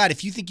that's where you're at.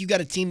 If you think you got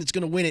a team that's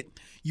going to win it,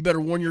 you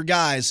better warn your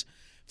guys,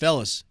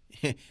 fellas.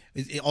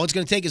 All it's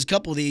going to take is a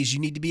couple of these. You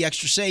need to be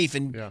extra safe.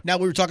 And now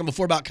we were talking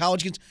before about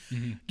college kids.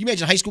 Mm-hmm. Can you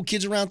imagine high school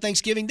kids around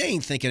Thanksgiving? They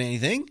ain't thinking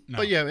anything. No.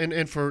 But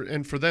and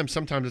for them,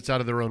 sometimes it's out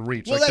of their own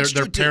reach. Well, like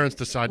their parents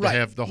decide to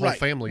have the whole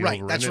family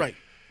over. That's right.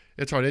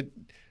 It's hard.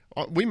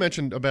 We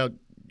mentioned about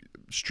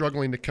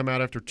struggling to come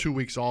out after 2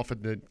 weeks off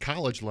at the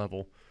college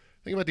level.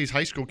 Think about these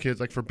high school kids,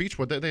 like for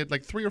Beechwood, they had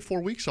like 3 or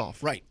 4 weeks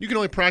off. Right. You can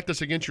only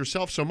practice against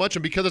yourself so much,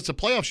 and because it's the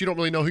playoffs, you don't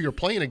really know who you're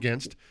playing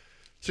against.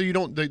 So you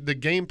don't the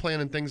game plan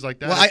and things like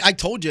that. Well, I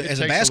told you, as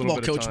a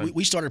basketball coach,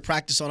 we started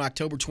practice on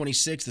October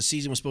 26th. The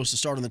season was supposed to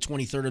start on the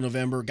 23rd of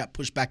November. Got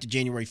pushed back to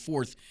January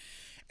 4th.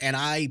 And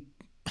I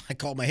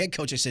called my head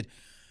coach. I said,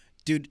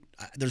 dude,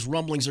 there's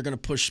rumblings they're going to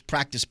push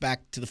practice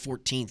back to the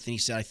 14th. And he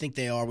said, I think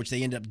they are, which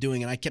they ended up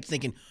doing. And I kept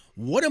thinking,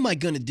 what am I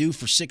going to do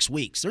for 6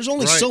 weeks? There's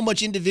only so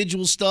much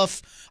individual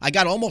stuff. I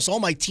got almost all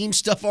my team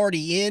stuff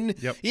already in.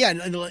 Yep. Yeah,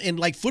 and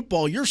like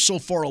football, you're so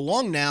far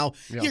along now,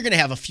 you're going to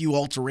have a few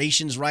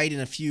alterations, right,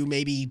 and a few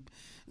maybe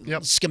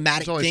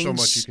schematic there's only things. So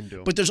much you can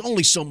do. But there's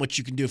only so much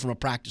you can do from a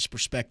practice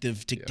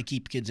perspective to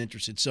keep kids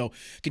interested. So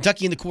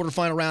Kentucky in the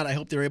quarterfinal round, I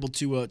hope they're able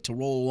to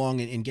roll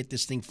along and get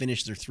this thing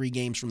finished. They're 3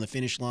 games from the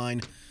finish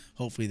line.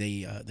 Hopefully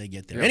they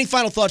get there. Yep. Any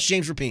final thoughts,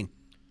 James Rapine?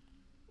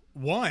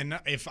 One,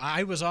 if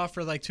I was off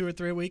for like 2 or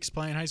 3 weeks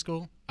playing high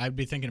school, I'd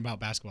be thinking about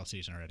basketball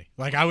season already.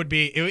 Like I would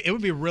be, it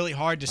would be really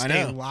hard to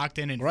stay locked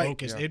in and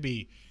focused. Yeah. It'd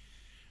be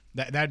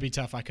that'd be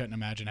tough. I couldn't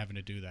imagine having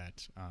to do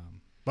that.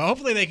 But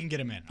hopefully they can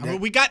get him in. I mean,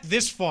 we got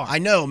this far. I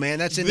know, man.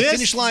 That's in the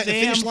finish line. The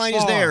finish line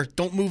is there.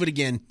 Don't move it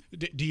again.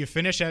 Do you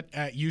finish at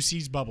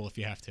UC's bubble if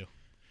you have to?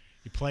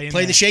 You play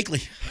the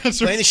Shakely.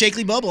 Play in the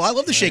Shakely bubble. I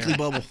love the Shakely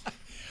bubble.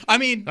 I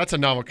mean, that's a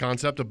novel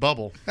concept, a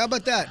bubble. How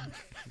about that?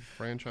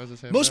 Franchises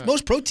have most that.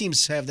 Most pro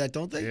teams have that,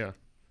 don't they? Yeah.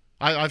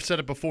 I've said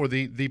it before.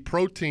 The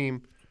pro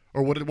team,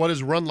 or what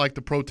is run like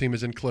the pro team,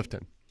 is in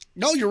Clifton.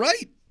 No, you're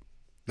right.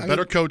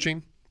 Better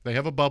coaching. They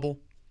have a bubble,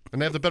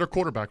 and they have the better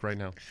quarterback right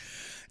now.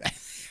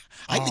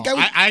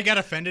 I got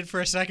offended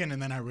for a second,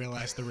 and then I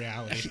realized the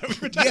reality.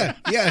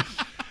 Yeah.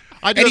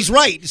 And he's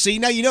right. See,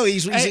 now you know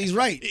he's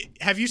right.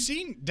 Have you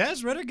seen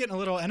Des Ridder getting a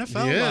little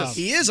NFL love?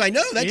 He is. I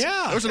know. There's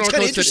an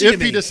article that said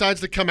if he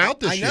decides to come out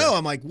this year. I know.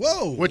 I'm like,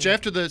 whoa. Which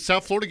after the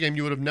South Florida game,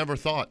 you would have never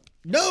thought.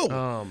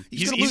 No.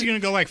 He's going to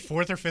go like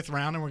 4th or 5th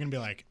round, and we're going to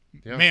be like,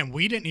 man,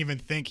 we didn't even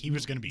think he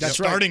was going to be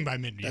starting by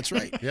mid-year. That's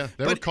right. Yeah.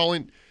 They were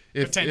calling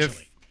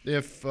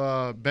if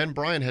Ben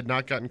Bryant had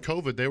not gotten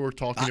COVID, they were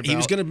talking about he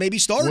was going to maybe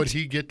start. Would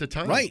he get the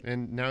time? Right.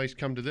 And now he's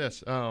come to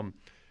this.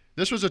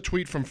 This was a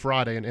tweet from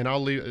Friday, and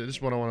I'll leave. This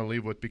is what I want to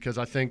leave with because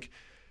I think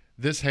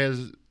this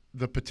has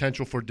the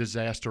potential for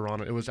disaster on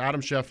it. It was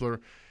Adam Scheffler.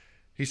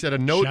 He said a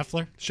note.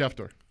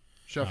 Scheffler.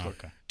 Oh,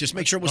 okay. Just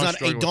make sure it was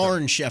not a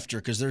darn Schefter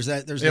because there's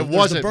that. It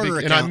wasn't,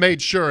 and I made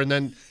sure. And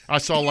then I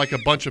saw like a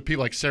bunch of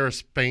people, like Sarah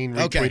Spain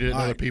retweeted it and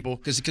other people.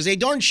 Because a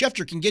darn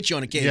Schefter can get you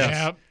on occasion.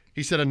 Yes. Yep.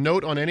 He said a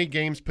note on any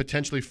games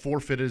potentially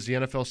forfeited as the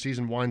NFL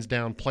season winds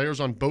down.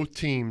 Players on both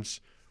teams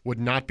would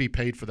not be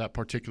paid for that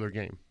particular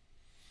game.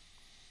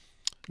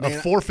 Man,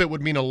 a forfeit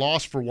would mean a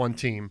loss for one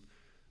team,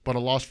 but a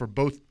loss for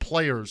both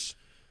players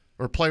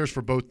or players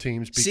for both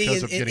teams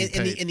because of getting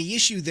paid. And the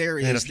issue there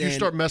is, and if you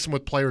start messing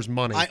with players'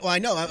 money, I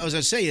know. I was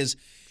going to say is,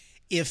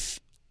 if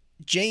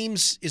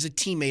James is a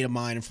teammate of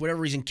mine and for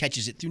whatever reason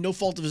catches it through no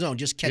fault of his own,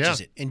 just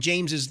catches it, and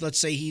James is, let's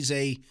say, he's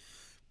a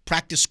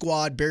practice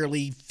squad,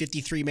 barely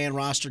 53-man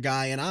roster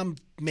guy, and I'm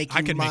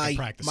making my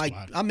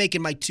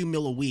 $2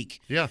 million a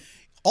week. Yeah.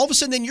 All of a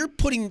sudden, then you're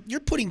putting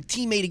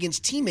teammate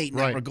against teammate in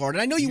that regard.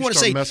 And I know you want to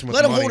say let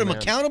him hold him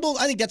accountable.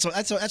 I think that's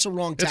a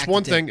wrong tactic.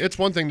 It's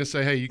one thing to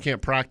say, hey, you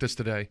can't practice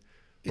today.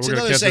 We're going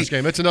to cancel this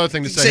game. It's another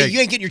thing to say, hey, you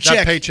ain't getting your check.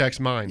 That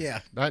paycheck's mine. Yeah.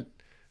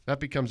 That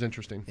becomes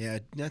interesting. Yeah,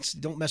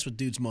 don't mess with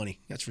dude's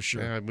money. That's for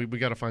sure. Yeah, we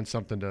got to find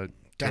something to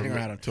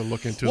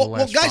look into the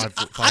last guys,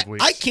 5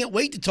 weeks. I can't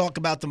wait to talk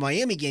about the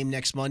Miami game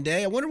next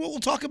Monday. I wonder what we'll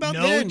talk about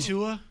then. No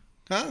Tua?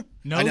 Huh?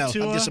 No I know.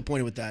 Tua? I'm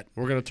disappointed with that.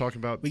 We're going to talk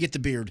about we get the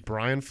beard.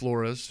 Brian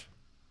Flores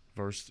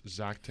versus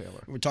Zach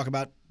Taylor. We're talking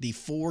about the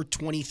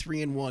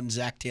 4-23-1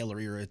 Zach Taylor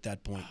era at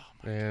that point.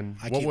 And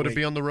what would it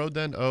be on the road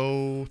then?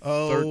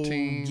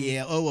 13?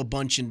 Yeah, a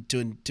bunch and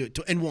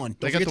one.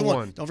 They got the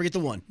one. Don't forget the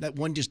one. That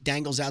one just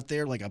dangles out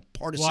there like a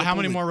participle. Well, how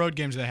many more road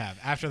games do they have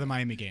after the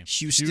Miami game?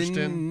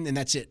 Houston, and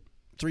that's it.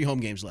 3 home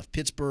games left.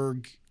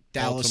 Pittsburgh,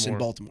 Dallas, and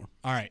Baltimore.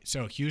 All right,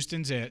 so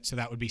Houston's it. So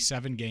that would be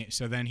 7 games.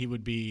 So then he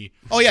would be.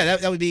 Oh yeah,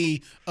 that would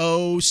be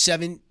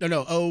 15-1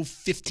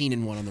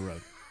 on the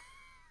road.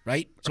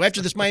 right? So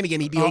after this Miami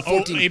game, he'd be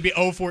 0-14. He'd be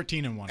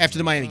 0-14-1. After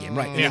the Miami game,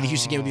 right. And then the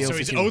Houston game would be 0-14. So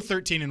he's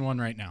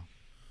 0-13-1 right now.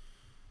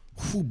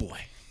 Oh, boy.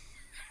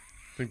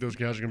 I think those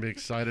guys are going to be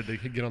excited to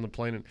get on the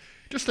plane. And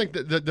just think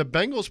that the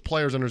Bengals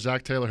players under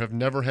Zach Taylor have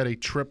never had a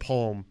trip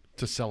home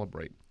to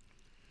celebrate.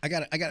 I'm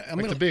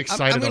going to be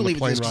excited on the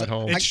plane ride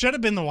home. It should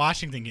have been the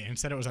Washington game.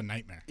 Instead, it was a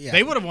nightmare. Yeah.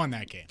 They would have won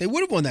that game. They would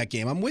have won that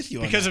game. I'm with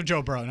you because on that. of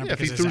Joe Burrow. If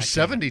he threw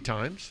 70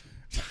 times.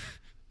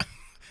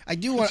 I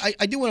do want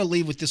to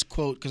leave with this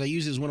quote because I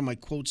use it as one of my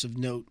quotes of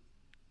note.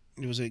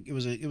 It was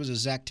a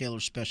Zach Taylor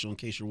special, in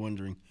case you're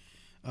wondering,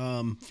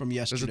 from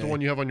yesterday. Is it the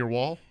one you have on your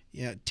wall?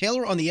 Yeah,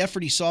 Taylor on the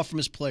effort he saw from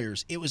his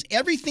players. It was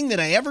everything that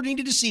I ever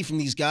needed to see from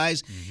these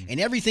guys, and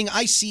everything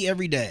I see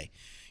every day.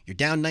 You're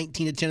down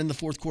 19-10 in the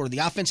fourth quarter. The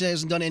offense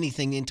hasn't done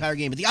anything the entire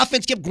game, but the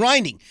offense kept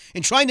grinding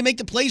and trying to make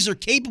the plays they're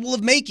capable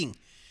of making.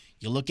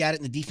 You look at it,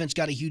 and the defense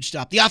got a huge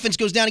stop. The offense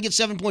goes down and gets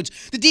 7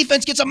 points. The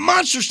defense gets a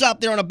monster stop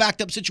there on a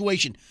backed-up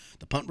situation.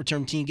 The punt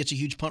return team gets a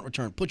huge punt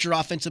return. Put your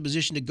offense in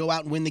position to go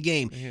out and win the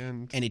game,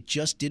 and it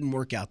just didn't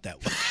work out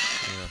that way.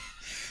 Yeah.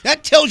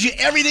 That tells you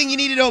everything you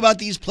need to know about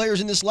these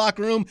players in this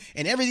locker room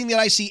and everything that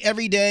I see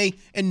every day.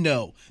 And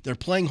no, they're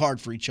playing hard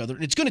for each other.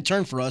 And it's going to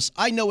turn for us.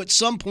 I know at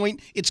some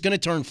point it's going to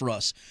turn for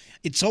us.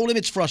 Told him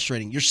it's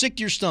frustrating. You're sick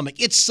to your stomach.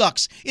 It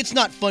sucks. It's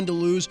not fun to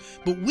lose.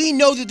 But we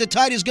know that the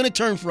tide is going to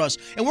turn for us.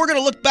 And we're going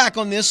to look back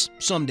on this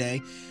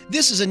someday.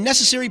 This is a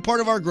necessary part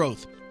of our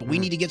growth. But we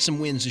need to get some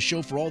wins to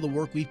show for all the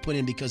work we've put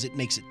in because it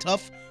makes it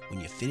tough when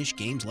you finish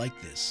games like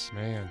this.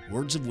 Man.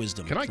 Words of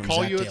wisdom. Can I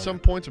call you at some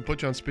points and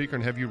put you on speaker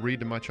and have you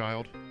read to my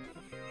child?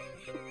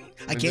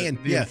 I can.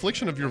 The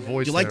inflection of your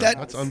voice. You like there, that?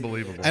 That's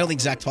unbelievable. I don't think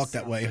Zach talked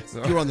that way.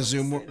 No. You were on the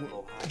Zoom.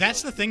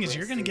 That's the thing is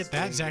you're going to get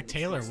that Zach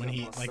Taylor when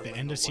he the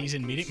end of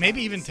season meeting,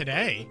 maybe even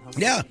today.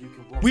 Yeah.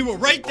 We were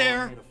right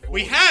there.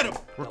 We had him.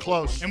 We're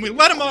close. And we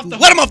let him off the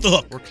hook. Let him off the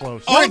hook. We're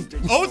close.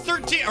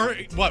 0-13 or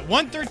what?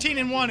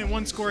 1-13-1 in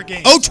one score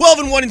game.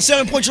 0-12-1 in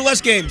 7 points or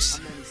less games.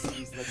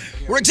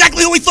 We're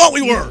exactly who we thought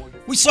we were.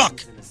 We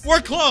suck.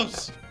 We're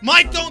close.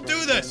 Mike, don't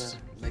do this.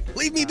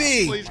 Leave me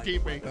be. Please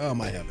keep me. Oh,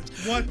 my heavens.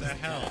 What the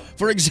hell?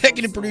 For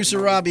executive producer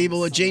Rob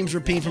Ebel, James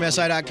Rapine from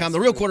SI.com, the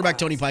real quarterback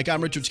Tony Pike,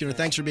 I'm Richard Skinner.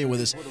 Thanks for being with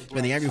us. It's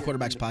been the Angry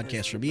Quarterbacks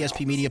podcast from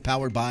ESP Media,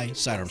 powered by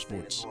Sidearm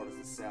Sports.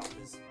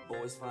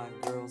 Boys find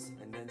girls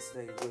and then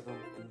stay with them,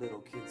 and little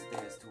kids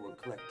dance to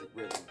eclectic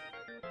rhythm.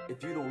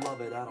 If you don't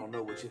love it, I don't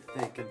know what you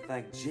think. And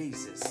thank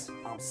Jesus,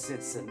 I'm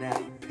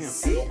Cincinnati Pimp.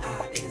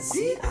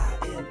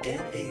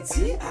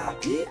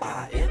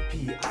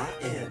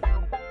 C-I-N-C-I-N-N-A-T-I-P-I-N-P-I-N.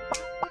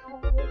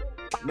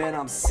 Man,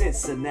 I'm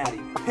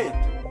Cincinnati Pimp.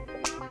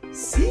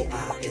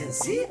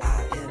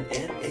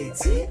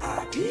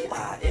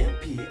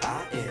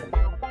 C-I-N-C-I-N-N-A-T-I-P-I-N-P-I-N.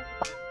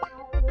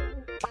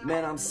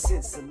 Man, I'm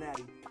Cincinnati.